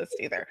my goal list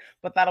either.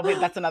 But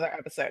that's another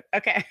episode.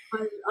 Okay.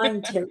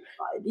 I'm terrified,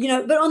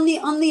 but on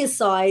the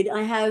aside,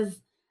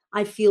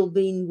 I feel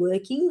been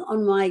working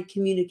on my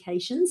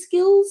communication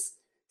skills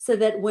so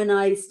that when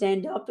I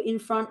stand up in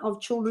front of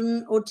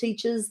children or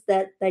teachers,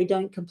 that they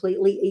don't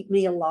completely eat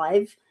me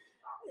alive.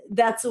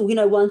 That's,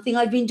 one thing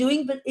I've been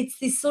doing, but it's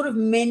this sort of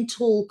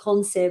mental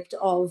concept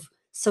of,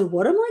 so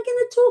what am I going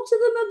to talk to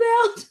them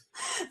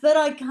about that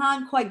I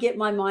can't quite get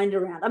my mind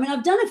around? I mean,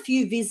 I've done a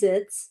few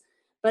visits,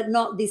 but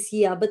not this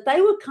year, but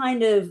they were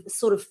kind of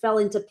sort of fell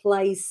into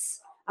place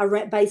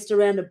based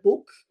around a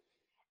book.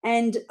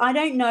 And I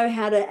don't know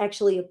how to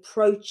actually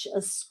approach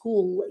a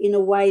school in a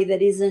way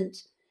that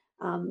isn't,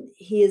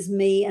 here's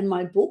me and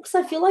my books.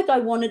 I feel like I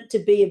want it to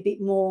be a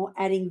bit more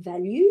adding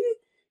value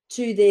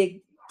to their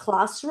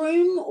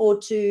classroom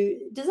does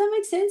that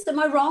make sense? Am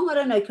I wrong? I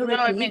don't know. Correct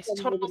No, me. it makes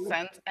total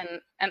sense.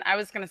 And I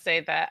was going to say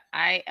that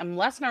I am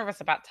less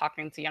nervous about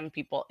talking to young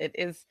people. It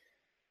is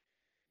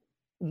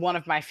one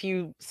of my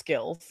few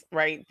skills,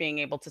 right? Being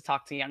able to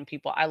talk to young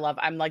people.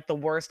 I'm like the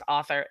worst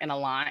author in a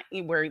line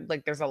where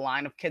like there's a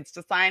line of kids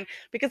to sign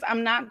because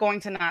I'm not going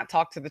to not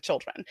talk to the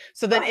children.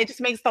 So then it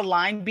just makes the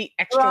line be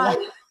extra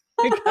long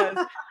because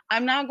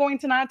I'm not going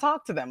to not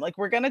talk to them. Like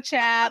we're going to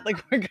chat,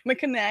 like we're going to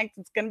connect.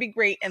 It's going to be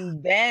great.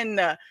 And then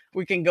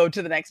we can go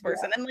to the next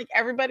person. And like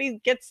everybody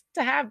gets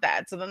to have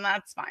that. So then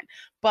that's fine.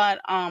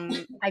 But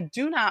I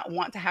do not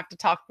want to have to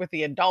talk with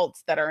the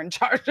adults that are in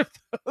charge of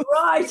those.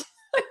 Right.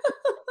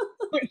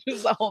 Which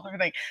is the whole other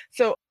thing.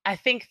 So I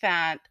think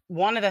that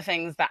one of the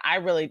things that I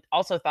really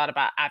also thought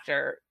about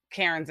after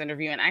Karen's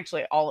interview, and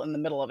actually all in the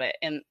middle of it,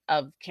 and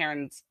of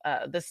Karen's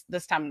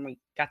this time when we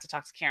got to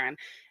talk to Karen,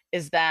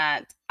 is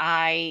that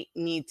I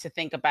need to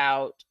think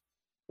about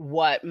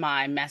what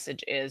my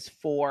message is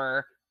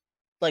for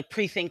like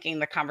pre-thinking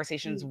the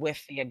conversations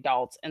with the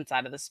adults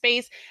inside of the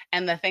space.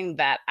 And the thing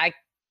that I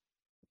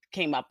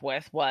came up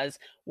with was,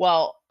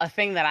 well, a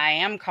thing that I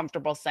am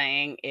comfortable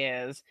saying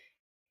is,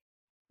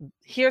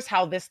 here's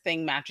how this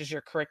thing matches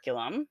your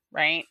curriculum,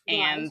 right?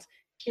 And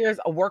here's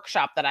a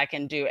workshop that I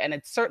can do. And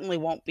it certainly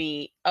won't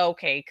be,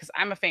 okay, because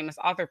I'm a famous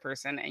author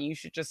person and you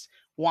should just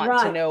want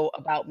to know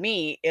about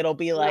me. It'll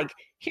be like,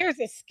 here's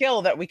a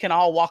skill that we can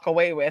all walk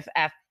away with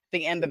at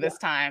the end of this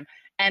time.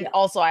 And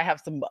also I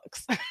have some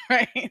books,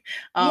 right?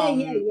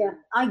 Yeah.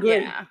 I agree.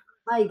 Yeah.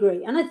 I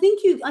agree. And I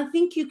think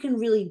you can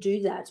really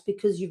do that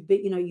because you've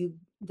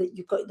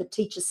got the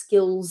teacher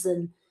skills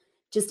and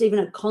just even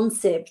a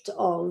concept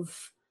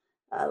of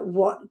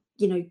what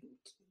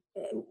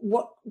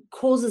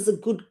causes a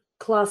good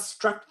class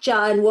structure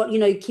and what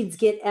kids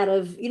get out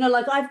of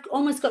like I've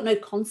almost got no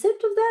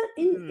concept of that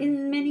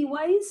in many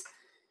ways.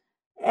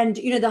 And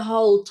the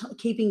whole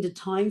keeping to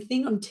time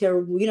thing, I'm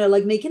terrible.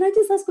 Like me, can I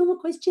just ask one more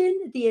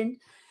question at the end?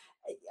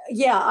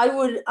 Yeah, I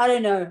would. I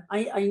don't know.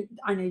 I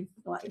need,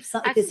 like, I if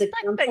there's a suspect that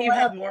council you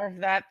have out more of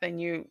that than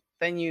you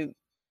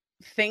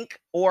think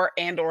or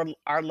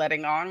are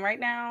letting on right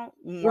now,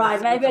 there. more Right.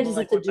 so Maybe I because of just have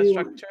like to what the do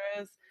one.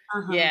 structure is.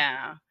 Uh-huh.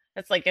 Yeah.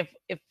 It's like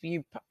if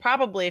you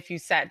probably if you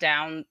sat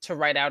down to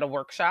write out a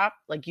workshop,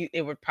 like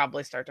it would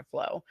probably start to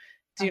flow.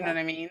 Do you know Okay. what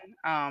I mean?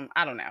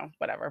 I don't know,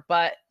 whatever.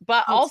 But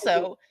I'll take it.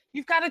 also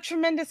you've got a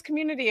tremendous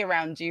community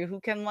around you who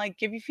can like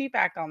give you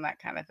feedback on that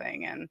kind of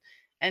thing.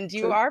 And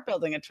you True. are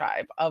building a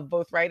tribe of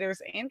both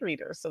writers and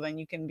readers. So then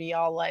you can be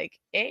all like,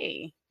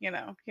 hey,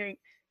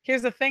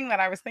 here's a thing that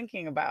I was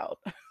thinking about.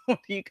 What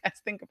do you guys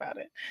think about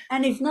it?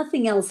 And if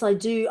nothing else, I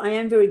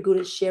am very good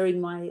at sharing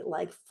my,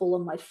 like, full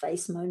on my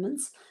face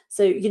moments.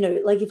 So,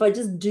 like, if I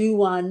just do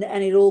one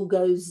and it all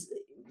goes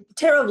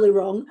terribly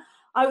wrong,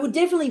 I would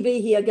definitely be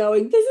here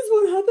going, this is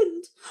what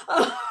happened.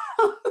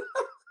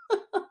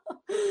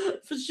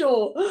 For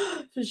sure.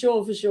 For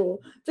sure, for sure.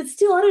 But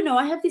still, I don't know.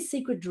 I have this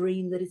secret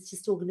dream that it's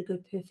just all going to go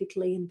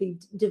perfectly and be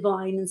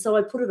divine. And so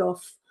I put it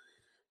off.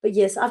 But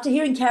yes, after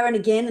hearing Karen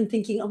again and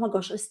thinking, oh my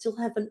gosh, I still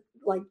haven't,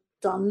 like,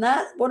 done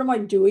that. What am I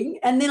doing?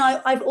 And then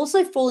I've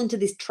also fallen into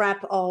this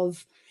trap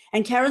of,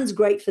 and Karen's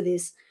great for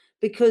this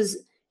because,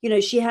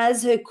 she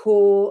has her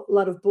core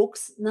lot of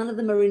books. None of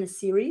them are in a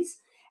series,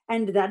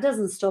 and that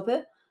doesn't stop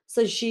her.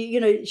 So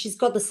she's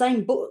got the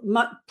same book,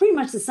 pretty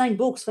much the same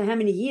books for how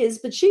many years,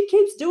 but she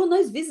keeps doing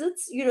those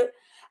visits,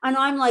 And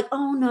I'm like,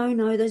 oh no,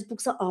 no, those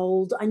books are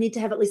old. I need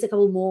to have at least a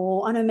couple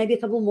more. I know, maybe a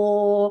couple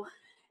more.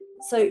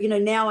 So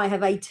now I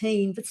have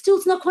 18, but still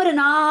it's not quite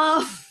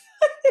enough.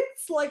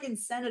 It's like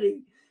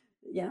insanity.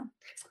 Yeah.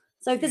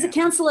 So if there's a Yeah.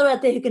 counselor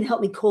out there who can help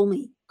me, call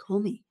me.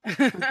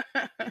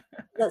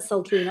 That's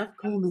sultry enough.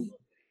 Call me.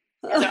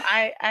 So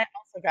I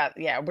also got,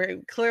 yeah,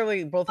 we're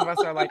clearly both of us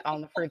are like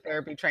on the fruit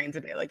therapy train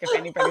today. Like if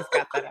anybody's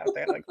got that out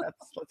there, like let's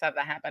have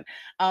that happen.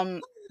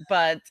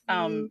 But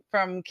Mm,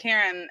 from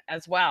Karen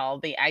as well,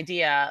 the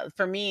idea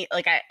for me,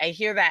 like I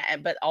hear that,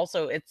 but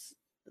also it's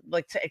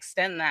like to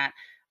extend that,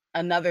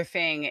 another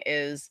thing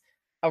is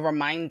a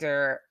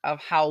reminder of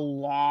how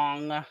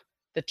long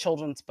the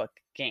children's book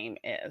game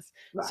is.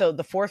 right. So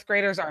the fourth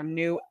graders are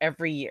new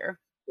every year.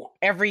 Yeah.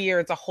 Every year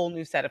it's a whole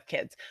new set of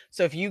kids.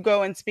 So if you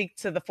go and speak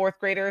to the fourth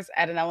graders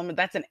at an element,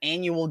 that's an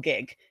annual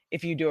gig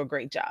if you do a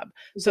great job.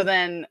 So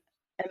then,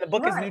 and the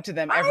book is Right. new to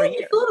them I every hadn't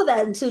year. thought of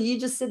that until you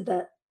just said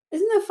that.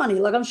 Isn't that funny?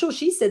 Like, I'm sure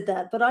she said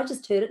that, but I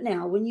just heard it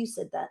now when you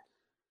said that.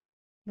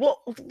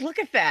 Well, look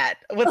at that.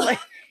 With like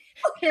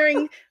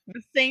hearing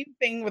the same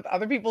thing with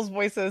other people's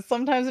voices,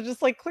 sometimes it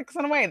just like clicks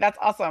in a way. That's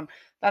awesome.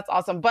 That's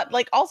awesome. But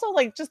like also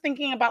like just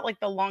thinking about like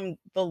the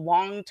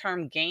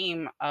long-term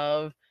game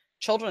of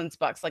children's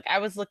books. Like I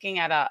was looking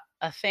at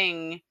a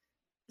thing,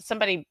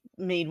 somebody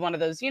made one of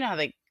those, how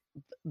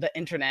the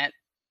internet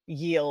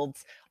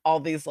yields all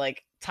these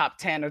like top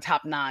 10 or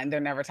top 9. They're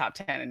never top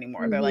 10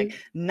 anymore. They're like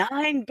Mhm.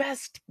 9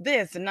 best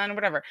this and 9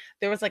 whatever.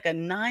 There was like a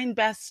 9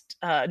 best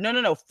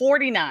no,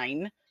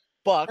 49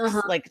 books,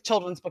 Uh-huh. like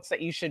children's books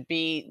that you should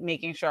be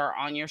making sure are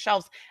on your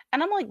shelves.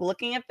 And I'm like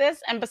looking at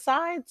this, and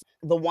besides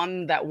the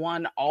one that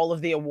won all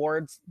of the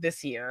awards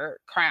this year,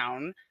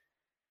 Crown,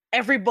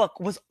 every book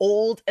was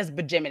old as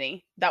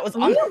Bajiminy that was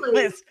on the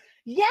Really? list.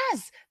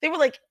 Yes, they were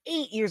like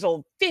 8 years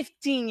old,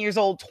 15 years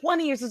old,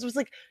 20 years. This was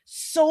like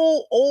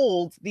so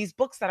old, these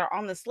books that are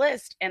on this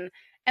list. And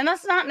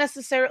that's not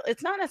necessarily,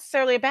 it's not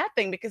necessarily a bad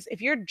thing, because if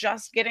you're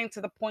just getting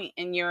to the point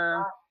in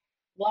your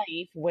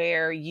life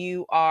where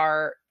you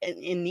are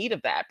in need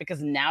of that,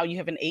 because now you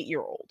have an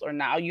 8-year-old or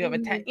now you have a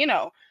 10,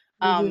 Mhm.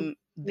 Mhm.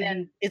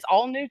 then Mhm. it's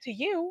all new to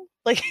you.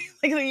 Like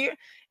like you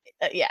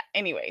yeah,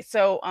 anyway.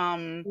 So Yeah,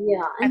 I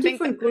and think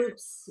that different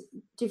groups,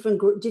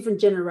 different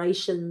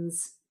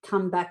generations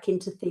come back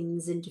into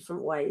things in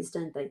different ways,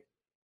 don't they?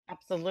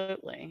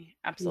 absolutely, Yeah.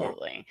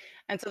 absolutely.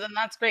 And so then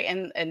that's great.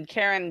 And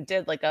Karen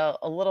did like a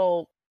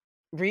little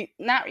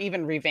not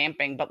even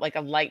revamping, but like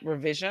a light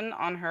revision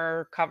on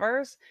her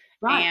covers.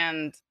 Right.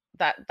 And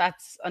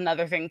that's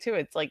another thing too.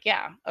 It's like,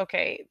 yeah,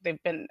 okay,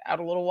 they've been out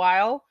a little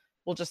while.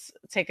 We'll just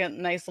take a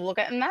nice look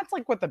at, and that's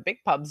like what the big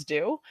pubs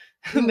do.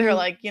 They're Mhm.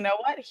 like, you know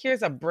what?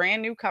 Here's a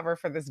brand new cover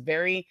for this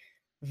very,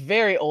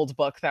 very old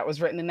book that was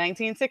written in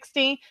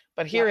 1960,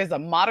 but here Yep. is a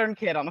modern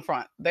kid on the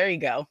front. There you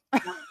go.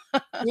 Yep.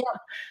 Yeah.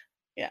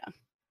 Yeah.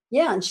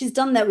 Yeah, and she's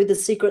done that with The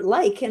Secret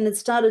Lake, and it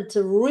started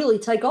to really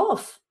take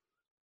off.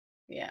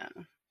 Yeah.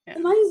 Yeah.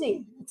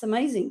 Amazing. It's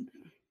amazing.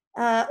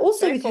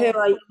 Also Very with her,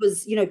 cool. it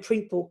was,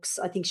 print books.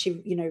 I think she,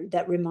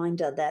 that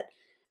reminder that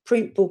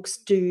print books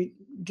do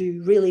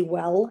really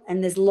well,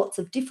 and there's lots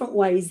of different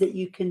ways that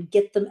you can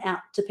get them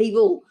out to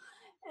people,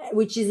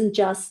 which isn't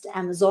just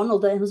Amazon,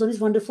 although Amazon is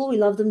wonderful. We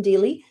love them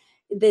dearly.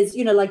 There's,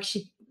 like,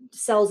 she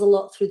sells a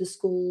lot through the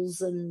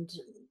schools, and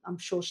I'm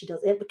sure she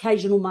does.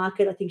 Occasional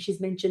market, I think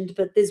she's mentioned,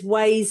 but there's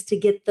ways to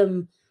get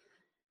them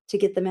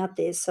out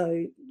there.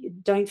 So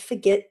don't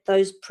forget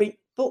those print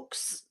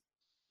books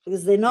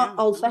because they're not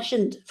Yeah. old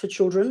fashioned for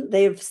children.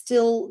 They're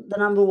still the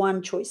number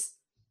one choice.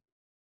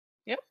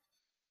 Yep.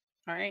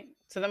 All right.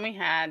 So then we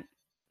had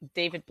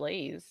David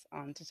Blaze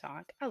on to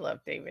talk. I love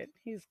David.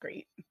 He's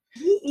great.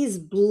 He is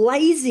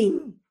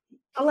blazing.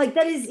 Like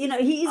that is,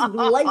 he is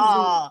blazing.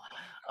 Oh,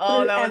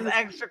 that was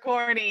extra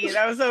corny.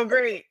 That was so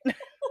great.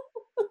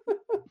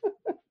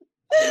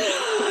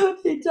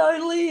 He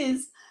totally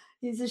is.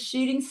 He's a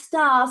shooting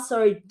star.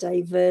 Sorry,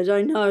 David.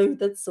 I know,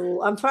 that's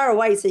all. I'm far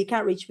away, so you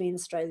can't reach me in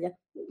Australia.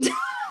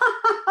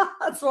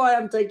 That's why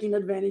I'm taking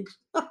advantage.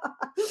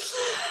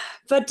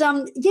 But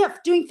yeah,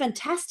 doing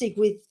fantastic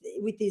with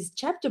these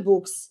chapter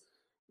books.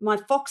 My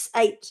Fox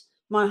 8,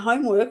 My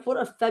Homework. What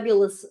a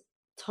fabulous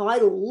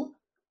title.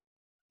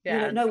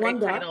 Yeah, No great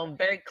wonder. title,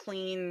 very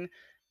clean.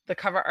 The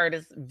cover art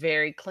is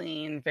very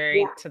clean,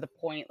 very Yeah. to the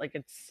point. Like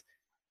it's,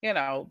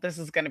 this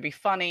is going to be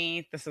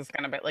funny. This is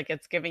going to be like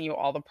it's giving you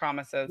all the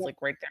promises Yep.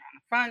 like right there on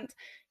the front.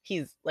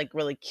 He's like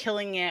really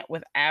killing it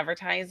with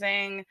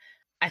advertising.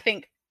 I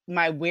think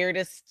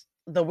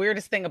the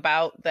weirdest thing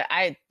about that,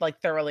 I like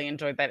thoroughly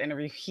enjoyed that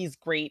interview. He's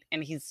great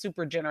and he's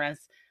super generous.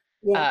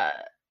 Yeah. Uh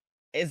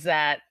is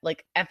that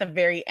like at the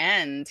very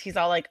end, he's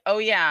all like, "Oh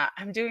yeah,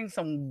 I'm doing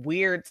some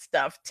weird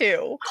stuff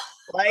too."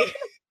 Like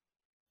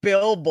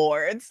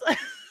billboards. I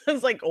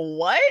was like,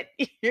 "What?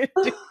 You're,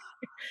 do-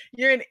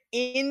 you're an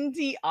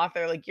indie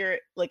author, like you're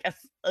like a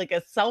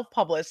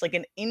self-published, like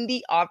an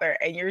indie author,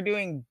 and you're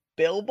doing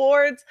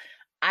billboards?"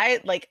 I'm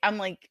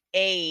like,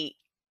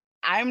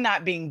 I'm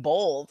not being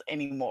bold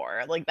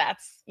anymore. Like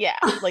that's yeah,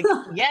 like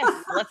yes,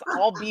 let's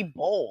all be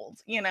bold,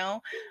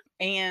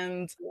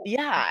 And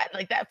yeah,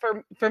 like that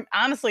for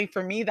honestly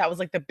for me that was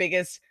like the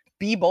biggest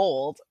be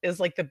bold is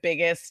like the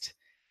biggest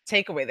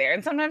takeaway there.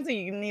 And sometimes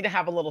you need to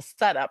have a little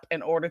setup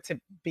in order to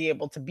be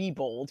able to be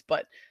bold,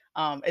 but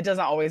it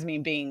doesn't always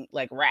mean being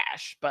like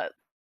rash. But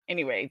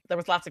anyway, there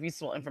was lots of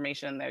useful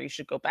information in there. You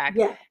should go back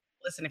Yeah.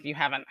 listen if you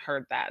haven't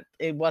heard that.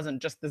 It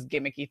wasn't just this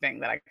gimmicky thing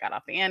that I got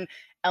off the end.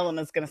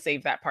 Elena's going to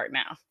save that part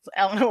now. So,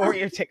 Elena, what were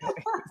your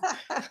takeaways?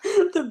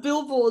 The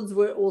billboards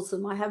were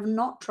awesome. I have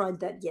not tried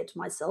that yet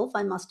myself,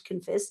 I must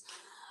confess.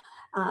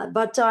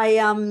 But I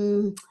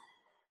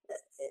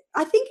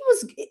think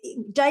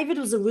David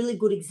was a really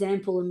good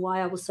example, and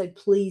why I was so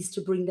pleased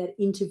to bring that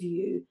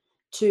interview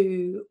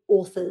to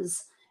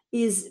authors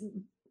is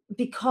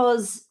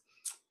because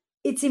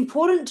it's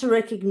important to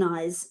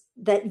recognize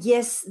that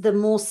yes, the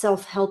more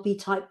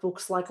self-helpy type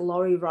books like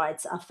Laurie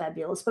writes are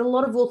fabulous, but a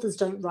lot of authors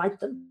don't write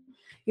them.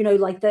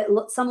 Like that,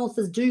 some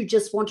authors do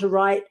just want to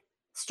write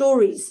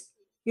stories.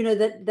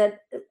 That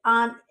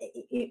aren't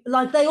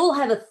like, they all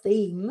have a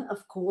theme,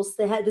 of course.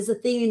 There's a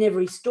theme in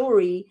every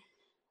story,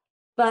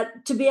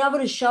 but to be able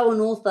to show an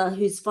author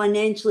who's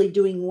financially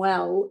doing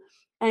well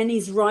and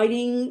is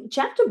writing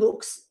chapter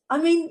books,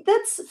 I mean,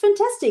 that's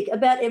fantastic,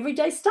 about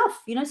everyday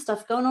stuff,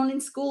 stuff going on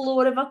in school or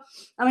whatever.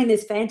 I mean,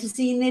 there's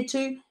fantasy in there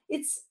too.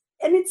 It's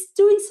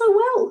doing so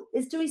well.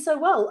 It's doing so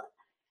well.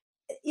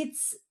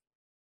 It's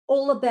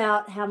all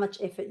about how much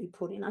effort you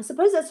put in. I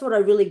suppose that's what I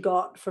really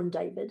got from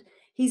David.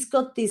 He's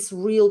got this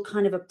real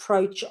kind of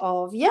approach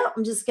of, yeah,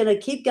 I'm just going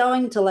to keep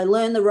going until I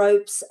learn the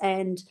ropes,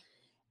 and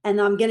I'm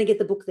going to get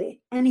the book there.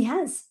 And he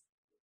has.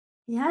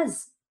 He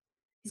has.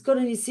 He's got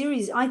a new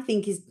series. I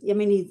think he's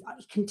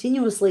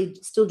continuously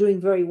still doing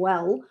very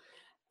well.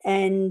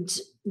 And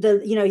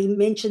he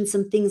mentioned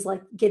some things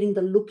like getting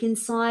the look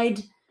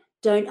inside.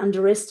 Don't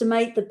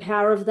underestimate the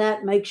power of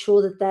that. Make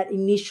sure that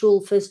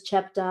initial first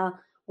chapter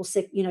or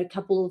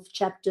couple of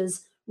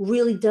chapters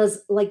really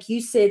does, like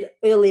you said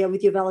earlier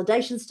with your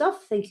validation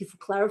stuff. Thank you for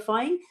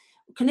clarifying.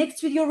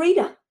 Connects with your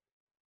reader.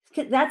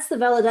 That's the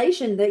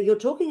validation that you're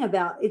talking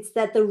about. It's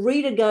that the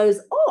reader goes,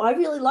 oh, I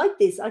really like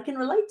this. I can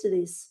relate to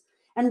this.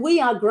 And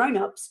we are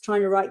grown-ups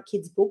trying to write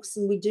kids' books,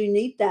 and we do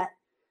need that,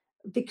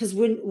 because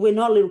we're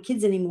not little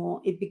kids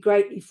anymore. It'd be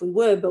great if we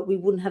were, but we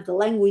wouldn't have the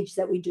language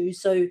that we do.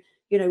 So,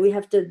 we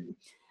have to.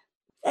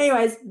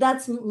 Anyways,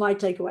 that's my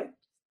takeaway.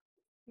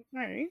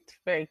 All right,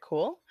 very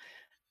cool.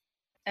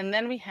 And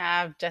then we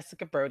have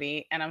Jessica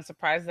Brody, and I'm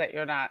surprised that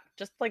you're not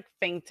just like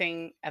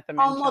fainting at the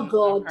mention of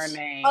her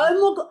name.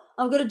 Oh my God.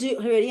 I'm going to do,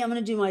 ready? I'm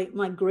going to do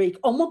my Greek.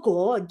 Oh my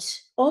God.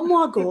 Oh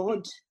my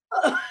God.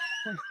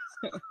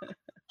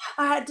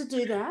 I had to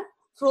do that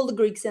for all the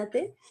Greeks out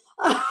there.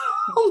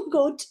 Oh my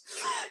God.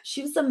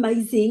 She was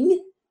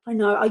amazing. I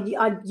know.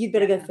 You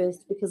better go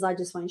first, because I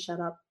just won't shut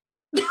up.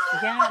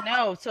 Yeah,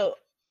 no. So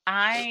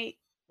I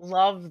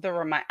love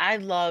I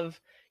love,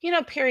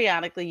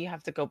 periodically you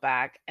have to go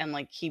back and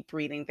like keep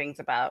reading things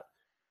about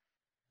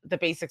the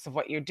basics of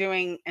what you're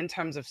doing in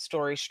terms of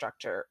story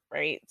structure,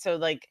 right? So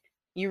like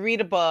you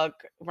read a book,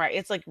 right?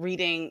 It's like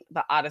reading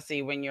the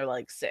Odyssey when you're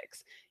like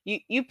 6.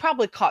 You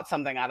probably caught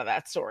something out of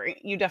that story.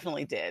 You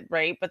definitely did,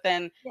 right? But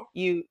then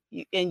Yeah.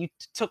 you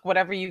took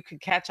whatever you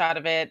could catch out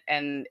of it,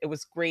 and it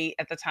was great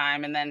at the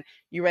time, and then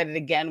you read it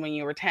again when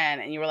you were 10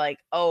 and you were like,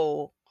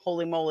 "Oh,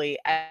 holy moly,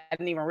 I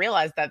didn't even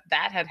realize that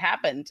had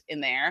happened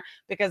in there,"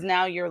 because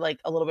now you're like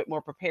a little bit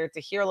more prepared to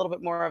hear a little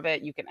bit more of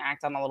it, you can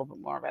act on a little bit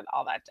more of it,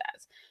 all that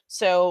jazz.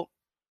 So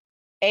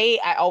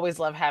I always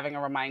love having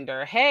a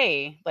reminder.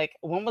 Hey, like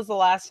when was the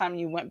last time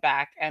you went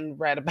back and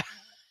read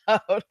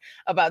about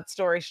about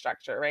story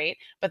structure, right?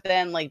 But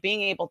then like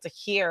being able to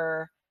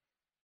hear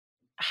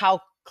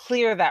how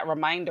clear that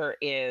reminder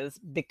is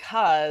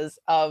because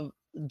of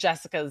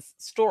Jessica's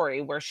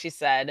story, where she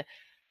said,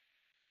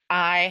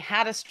 I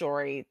had a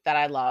story that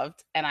I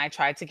loved and I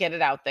tried to get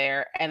it out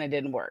there and it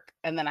didn't work.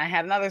 And then I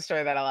had another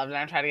story that I loved and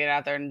I tried to get it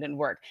out there and it didn't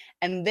work.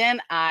 And then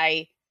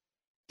I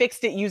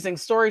fixed it using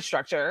story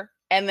structure,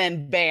 and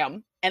then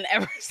bam, and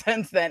ever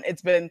since then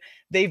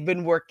they've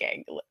been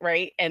working,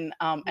 right? And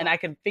I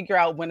can figure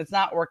out when it's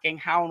not working,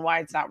 how and why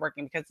it's not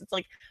working, because it's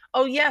like,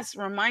 oh yes,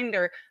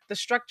 reminder, the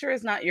structure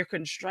is not your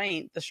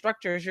constraint, the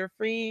structure is your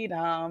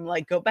freedom.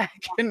 Like, go back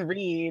and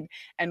read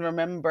and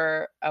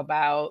remember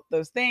about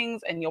those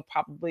things, and you'll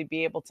probably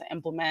be able to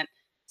implement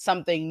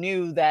something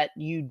new that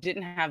you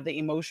didn't have the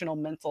emotional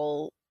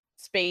mental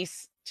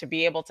space to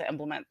be able to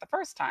implement the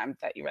first time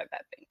that you read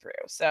that thing through.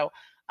 So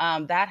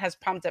that has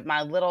prompted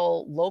my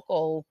little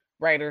local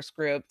writers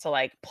group to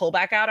like pull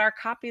back out our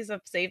copies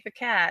of Save the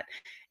Cat.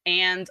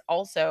 And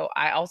also,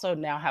 I also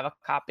now have a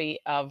copy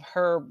of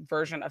her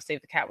version of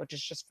Save the Cat, which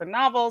is just for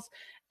novels.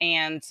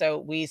 And so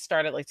we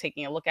started like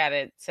taking a look at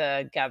it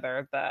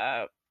together,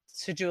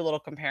 to do a little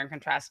compare and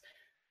contrast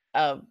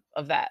of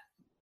that.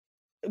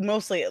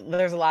 Mostly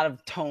there's a lot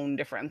of tone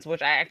difference,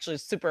 which I actually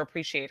super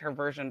appreciate her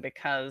version,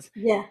 because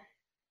Yeah.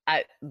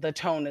 the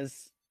tone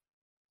is,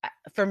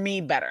 for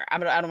me, better. I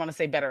don't want to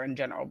say better in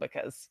general,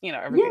 because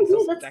Yeah, everything's so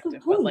yeah, that's a good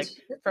subjective, but like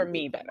point. for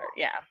me better.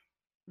 Yeah.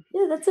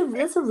 Yeah, Right.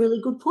 that's a really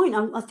good point.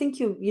 I think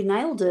you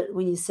nailed it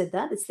when you said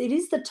that. It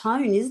is the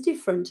tone is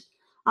different.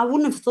 I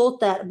wouldn't have thought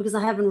that because I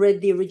haven't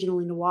read the original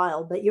in a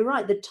while, but you're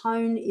right. The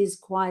tone is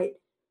quite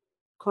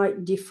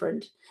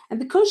different. And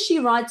because she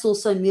writes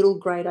also middle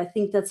grade, I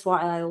think that's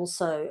why I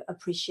also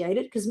appreciate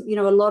it, because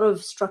a lot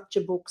of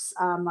structure books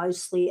are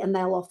mostly, and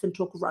they'll often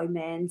talk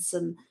romance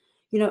and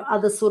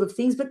other sort of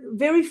things, but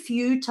very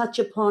few touch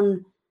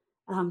upon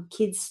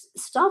kids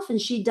stuff. And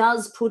she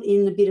does put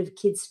in a bit of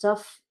kids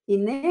stuff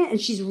in there, and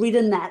she's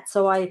written that,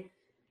 so I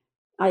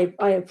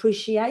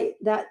appreciate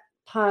that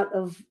part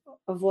of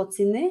what's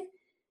in there.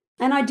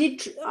 And I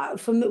did,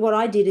 for me, what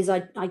I did is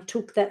I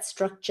took that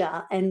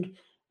structure and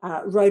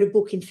wrote a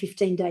book in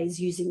 15 days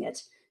using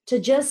it, to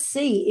just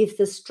see if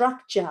the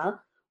structure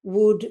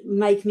would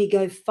make me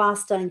go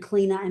faster and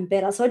cleaner and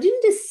better. So I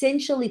didn't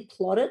essentially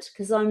plot it,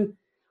 because I'm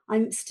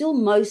still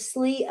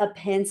mostly a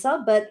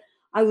pantser, but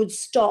I would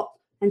stop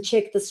and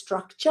check the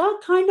structure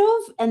kind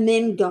of, and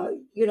then go,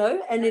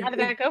 and How did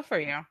that go for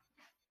you?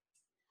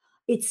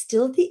 it's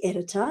still the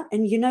editor.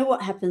 And you know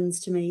what happens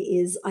to me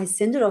is I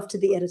send it off to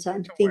the editor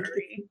and think it's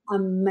Story.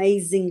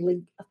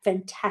 amazingly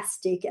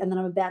fantastic, and then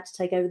I'm about to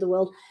take over the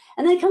world.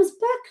 And then it comes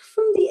back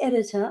from the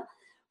editor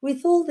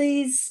with all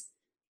these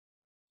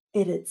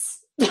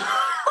edits.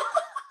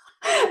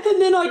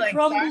 And then I Like, darn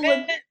crumble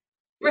and it,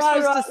 we're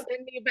right, supposed to right.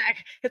 send you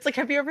back. It's like,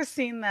 have you ever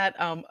seen that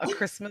A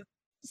Christmas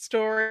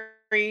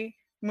Story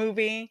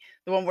movie?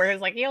 The one where he's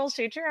like, "You'll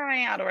shoot your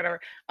eye out," or whatever.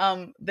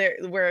 There,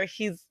 where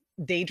he's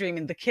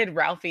daydreaming. The kid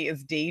Ralphie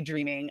is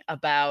daydreaming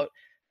about.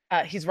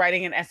 He's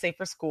writing an essay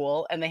for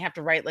school, and they have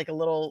to write like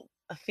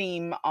a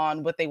theme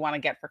on what they want to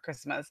get for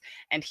Christmas.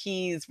 And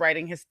he's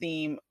writing his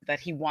theme that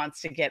he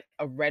wants to get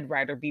a Red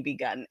Ryder BB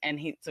gun. And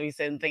he's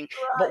saying thing,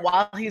 but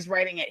while he's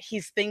writing it,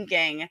 he's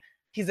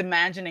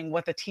imagining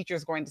what the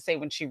teacher's going to say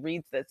when she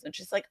reads this. And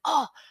she's like,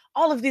 "Oh,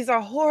 all of these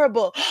are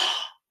horrible."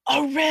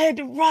 A Red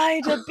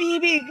Ryder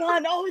BB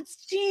gun. Oh,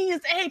 it's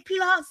genius. A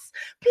plus,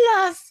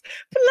 plus,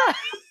 plus,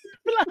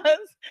 plus.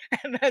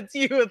 And that's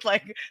you with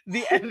like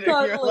the editor.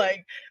 You're Totally.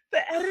 like,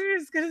 the editor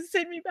is gonna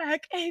send me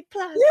back A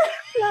plus, Yeah,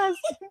 plus,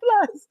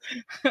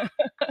 plus.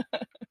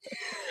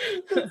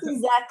 that's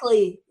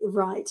exactly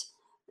right.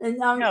 And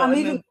No, I'm and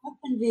even then more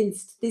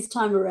convinced this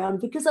time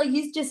around, because I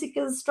used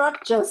Jessica's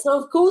structure.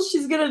 So of course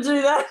she's going to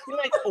do that. you're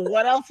like,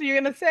 what else are you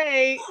gonna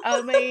say?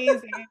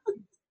 Amazing.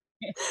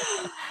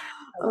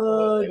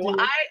 Oh Absolutely. Well,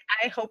 dear.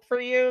 I hope for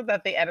you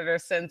that the editor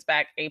sends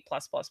back A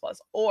plus plus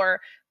plus, or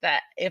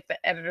that if the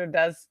editor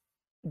does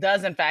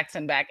in fact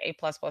send back A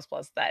plus plus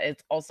plus, that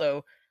it's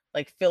also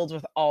like filled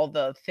with all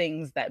the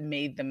things that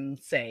made them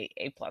say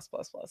A plus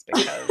plus plus,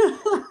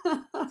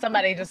 because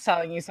somebody just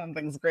telling you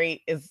something's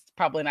great is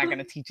probably not going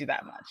to teach you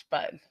that much.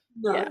 But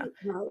No, yeah,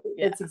 no,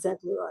 yeah. that's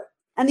exactly right.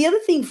 And the other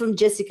thing from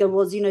Jessica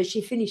was,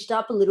 she finished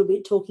up a little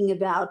bit talking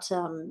about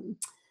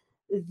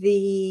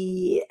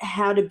the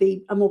how to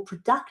be a more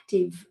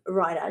productive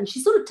writer, and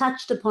she sort of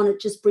touched upon it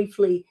just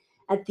briefly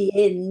at the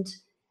end.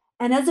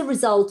 And as a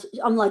result,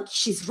 I'm like,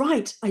 she's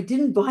right. I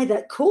didn't buy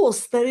that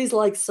course. That is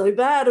like so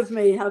bad of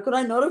me. How could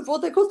I not have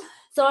bought that course?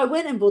 So I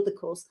went and bought the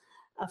course,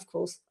 of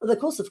course. The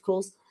course, of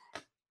course.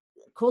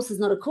 Course is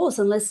not a course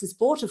unless it's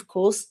bought, of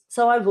course.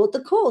 So I bought the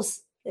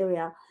course. There we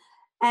are.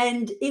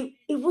 And it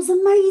was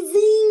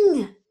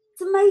amazing.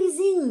 It's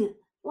amazing.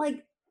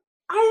 Like,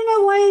 I don't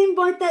know why I didn't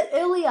buy that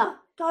earlier.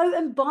 Go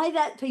and buy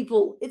that,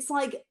 people. It's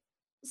like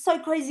so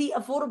crazy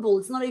affordable.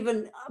 It's not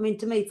even, I mean,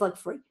 to me, it's like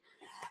free.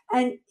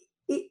 And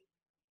it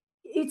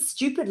it's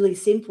stupidly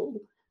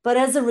simple. But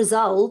as a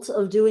result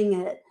of doing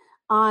it,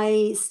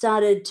 I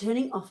started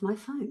turning off my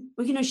phone.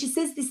 Well, she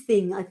says this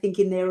thing, I think,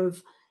 in there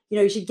of,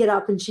 she'd get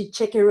up and she'd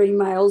check her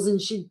emails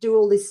and she'd do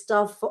all this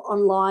stuff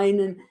online.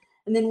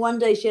 And then one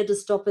day she had to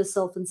stop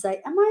herself and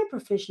say, am I a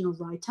professional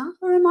writer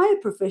or am I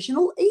a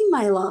professional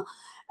emailer?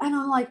 And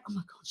I'm like, oh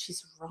my God,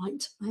 she's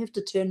right. I have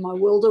to turn my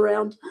world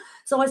around.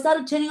 So I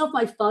started turning off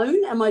my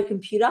phone and my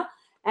computer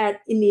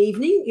in the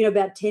evening,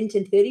 about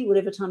 10:30,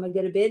 whatever time I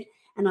go to bed.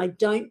 And I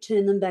don't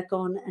turn them back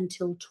on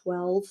until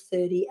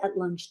 12:30 at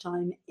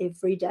lunchtime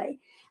every day.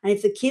 And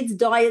if the kids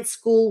die at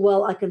school,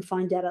 well, I can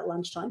find out at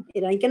lunchtime.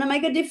 It ain't going to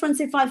make a difference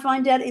if I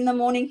find out in the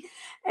morning.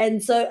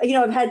 And so,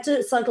 I've had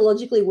to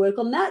psychologically work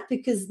on that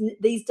because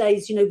these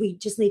days, we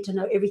just need to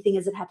know everything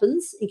as it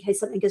happens in case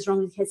something goes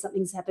wrong, in case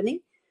something's happening.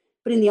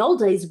 But in the old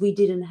days, we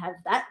didn't have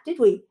that, did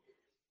we?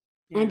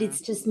 And Yeah. it's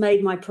just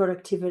made my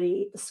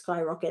productivity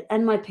skyrocket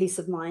and my peace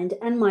of mind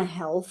and my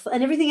health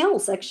and everything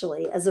else,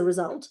 actually, as a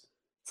result.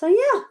 So,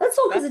 yeah, that's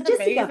all because That's of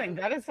Jessica. amazing.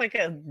 That is like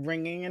a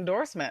ringing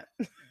endorsement.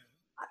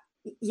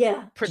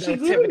 Yeah, she really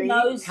Productivity,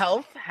 knows.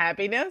 health,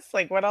 happiness.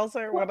 Like what else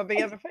what are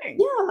the other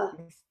things? Yeah.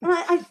 And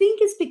I think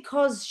it's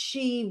because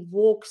she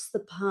walks the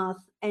path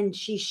and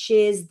she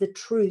shares the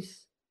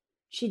truth.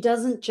 She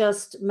doesn't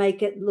just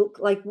make it look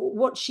like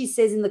what she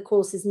says in the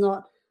course is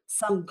not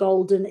some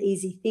golden,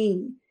 easy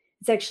thing.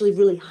 It's actually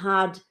really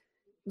hard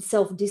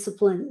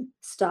self-discipline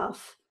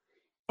stuff.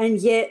 And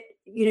yet,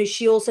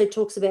 she also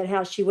talks about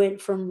how she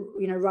went from,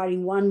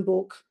 writing one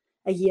book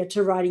a year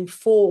to writing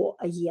 4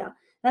 a year.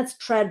 That's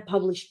trad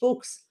published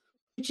books,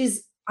 which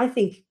is, I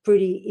think,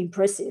 pretty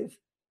impressive.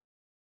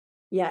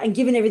 Yeah, and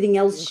given everything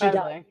else she does.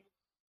 Incredibly.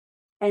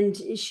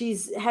 And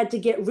she's had to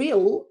get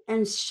real,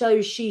 and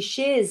so she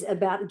shares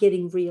about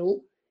getting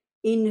real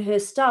in her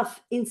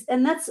stuff.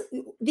 And that's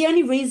the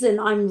only reason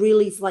I'm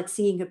really like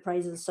singing her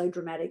praises so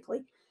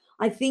dramatically.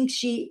 I think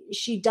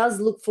she does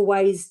look for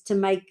ways to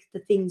make the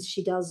things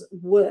she does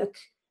work,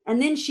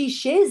 and then she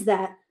shares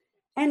that.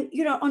 And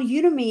on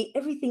Udemy,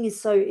 everything is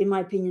so, in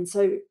my opinion,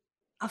 so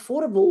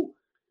affordable.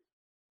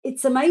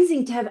 It's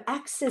amazing to have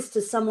access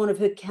to someone of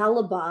her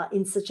caliber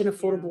in such an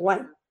affordable way.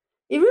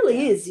 It really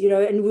Yeah. is,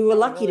 and we were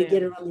lucky really to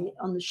get is. her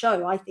on the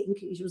show. I think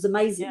it was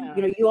amazing.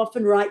 Yeah. You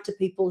often write to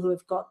people who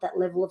have got that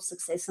level of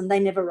success and they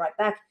never write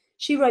back.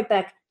 She wrote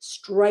back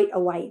straight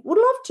away. Would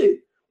love to.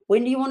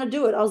 When do you want to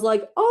do it? I was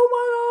like, oh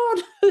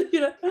my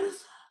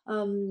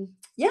God.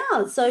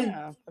 Yeah. So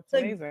Yeah, that's so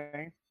amazing.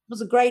 it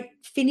was a great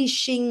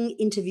finishing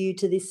interview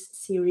to this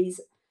series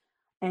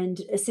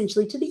and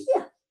essentially to the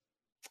year.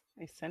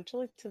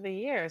 Essentially to the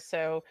year.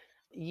 So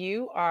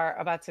you are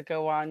about to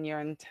go on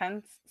your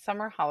intense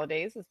summer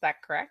holidays. Is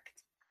that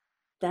correct?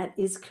 That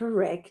is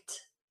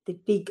correct. The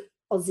big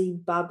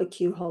Aussie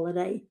barbecue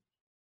holiday.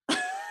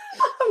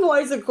 Why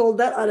is it called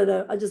that? I don't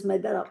know. I just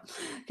made that up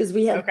because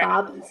we had Okay.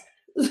 Barbies.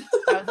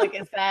 I was like,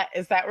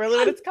 is that really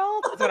what it's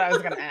called? That's what I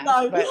was going to ask.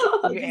 No, but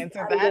I you just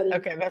answered added that. that in.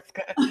 Okay, that's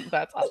good.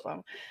 That's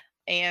awesome.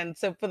 And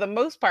so for the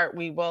most part,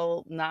 we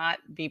will not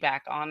be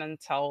back on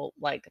until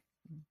like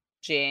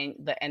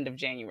the end of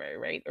January,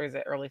 right? Or is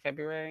it early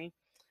February?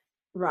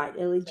 Right,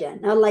 early Jan.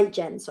 No, late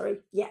Jan, sorry.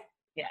 Yeah.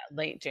 Yeah,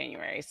 late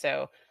January.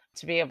 So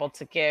to be able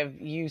to give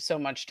you so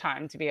much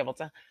time to be able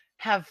to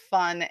have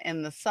fun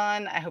in the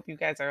sun. I hope you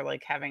guys are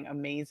like having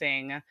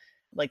amazing,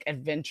 like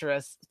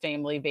adventurous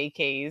family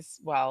vacays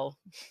while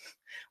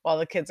while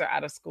the kids are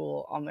out of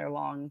school on their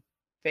long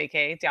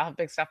vacay. Do y'all have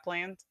big stuff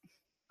planned?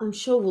 I'm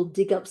sure we'll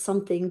dig up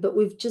something, but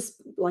we've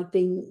just like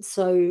been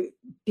so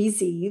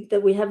busy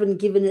that we haven't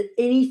given it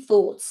any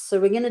thoughts. So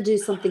we're going to do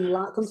something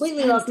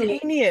completely last minute.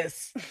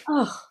 Spontaneous.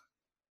 Oh,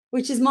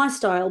 which is my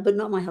style, but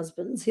not my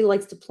husband's. He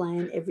likes to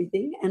plan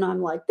everything. And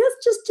I'm like,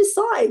 let's just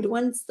decide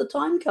when the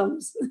time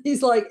comes.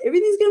 He's like,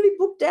 everything's going to be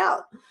booked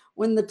out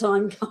when the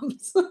time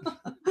comes.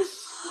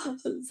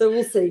 So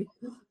we'll see.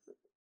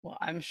 Well,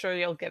 I'm sure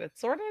you'll get it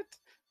sorted.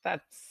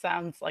 That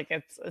sounds like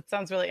it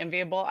sounds really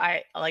enviable.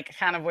 I like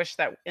kind of wish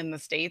that in the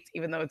States,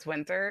 even though it's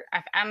winter,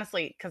 I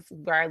honestly, because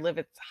where I live,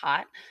 it's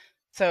hot.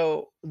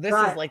 So this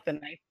Right. is like the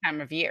nice time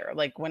of year.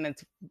 Like when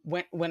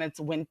it's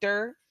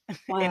winter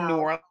in New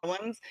Wow.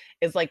 Orleans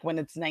is like when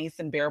it's nice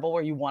and bearable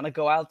where you want to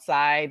go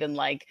outside and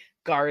like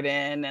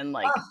garden and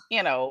like,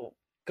 Oh,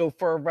 go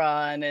for a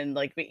run and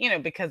like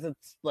because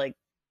it's like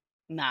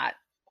not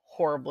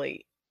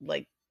horribly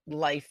like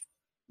life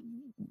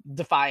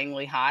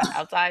defyingly hot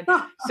outside.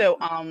 So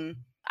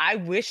I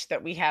wish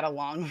that we had a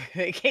long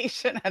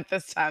vacation at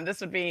this time.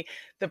 This would be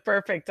the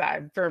perfect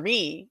time for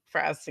me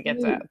for us to get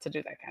mm, to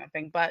do that kind of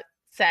thing. But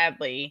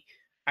sadly,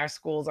 our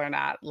schools are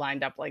not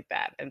lined up like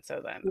that. And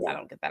so then I yeah.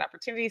 don't get that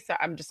opportunity. So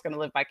I'm just going to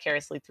live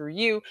vicariously through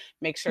you.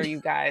 Make sure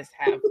you guys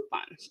have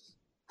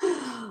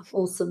fun.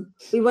 Awesome.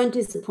 We won't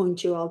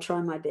disappoint you. I'll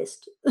try my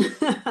best.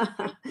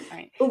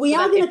 Right. But we So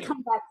are then going if to you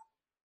come back.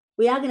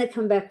 We are going to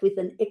come back with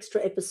an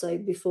extra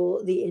episode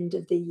before the end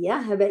of the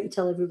year. How about you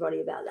tell everybody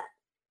about that?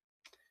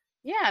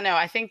 Yeah, no,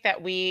 I think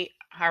that we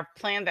our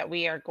plan that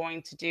we are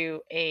going to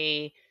do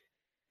a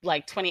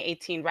like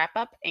 2018 wrap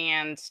up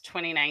and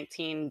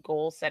 2019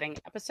 goal setting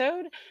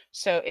episode.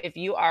 So if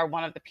you are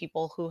one of the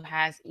people who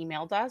has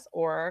emailed us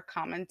or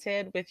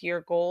commented with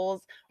your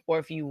goals, or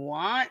if you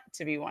want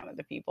to be one of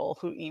the people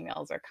who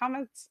emails or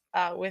comments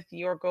with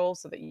your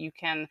goals so that you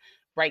can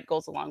write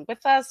goals along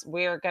with us,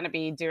 we're going to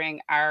be doing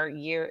our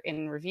year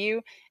in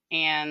review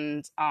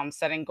and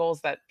setting goals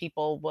that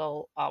people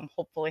will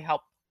hopefully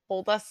help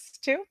hold us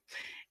to.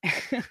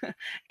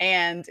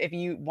 And if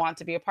you want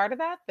to be a part of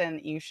that, then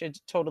you should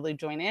totally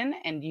join in,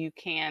 and you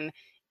can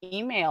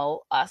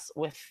email us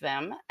with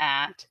them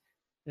at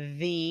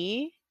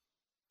the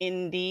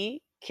indie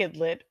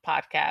kidlit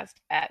podcast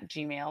at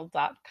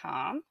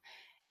gmail.com.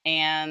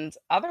 And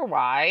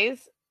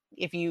otherwise,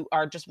 if you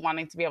are just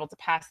wanting to be able to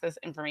pass this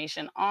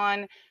information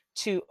on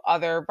to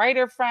other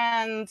writer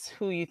friends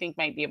who you think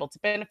might be able to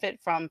benefit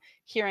from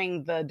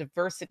hearing the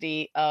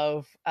diversity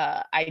of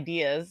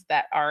ideas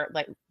that are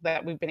like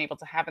that we've been able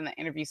to have in the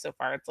interview so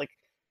far, it's like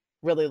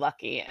really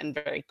lucky and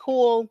very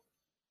cool.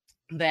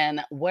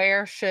 Then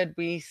where should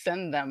we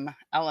send them,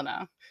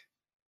 Elena?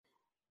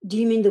 Do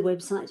you mean the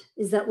website?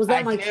 Was that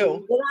I my do.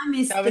 cue? Did I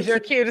miss That the was your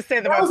cue? cue to say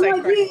the That was my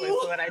website correctly cue.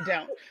 so that I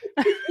don't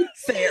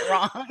say it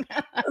wrong.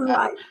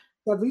 Right.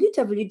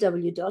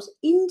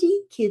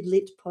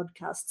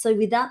 www.indiekidlitpodcast. So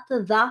without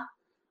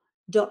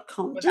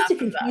the.com, just to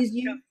confuse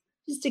you,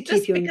 just to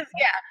keep you in.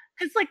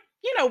 Because like,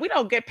 we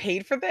don't get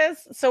paid for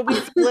this. So we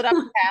split up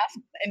tasks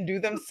and do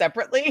them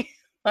separately.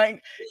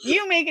 Like,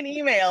 you make an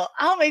email,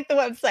 I'll make the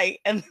website,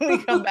 and then we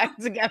come back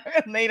together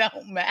and they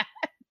don't match.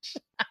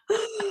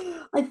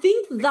 I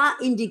think that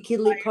Indie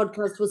Kidlit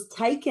podcast was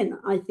taken,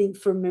 I think,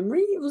 from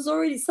memory. It was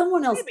already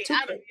someone else Maybe,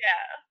 took it.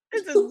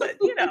 This is, but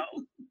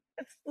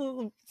it's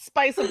the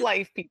spice of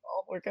life, people.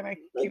 We're gonna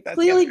keep that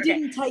Clearly together.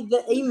 didn't take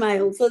the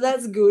email, so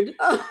that's good.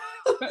 All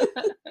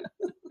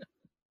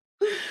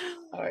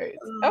right.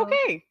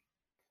 Okay.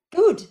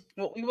 Good.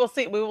 Well, we will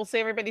see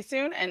everybody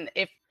soon. And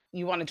if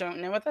you want to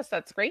join in with us,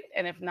 that's great.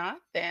 And if not,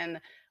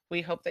 then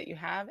we hope that you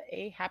have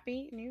a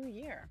happy new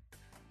year.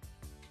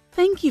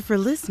 Thank you for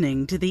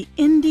listening to the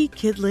Indie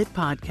Kidlit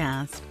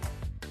podcast.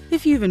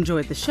 If you've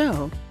enjoyed the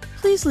show,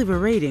 please leave a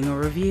rating or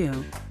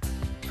review.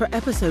 For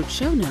episode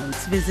show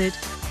notes, visit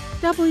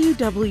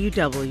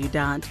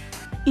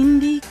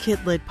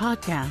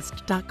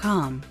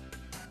www.indiekidlitpodcast.com.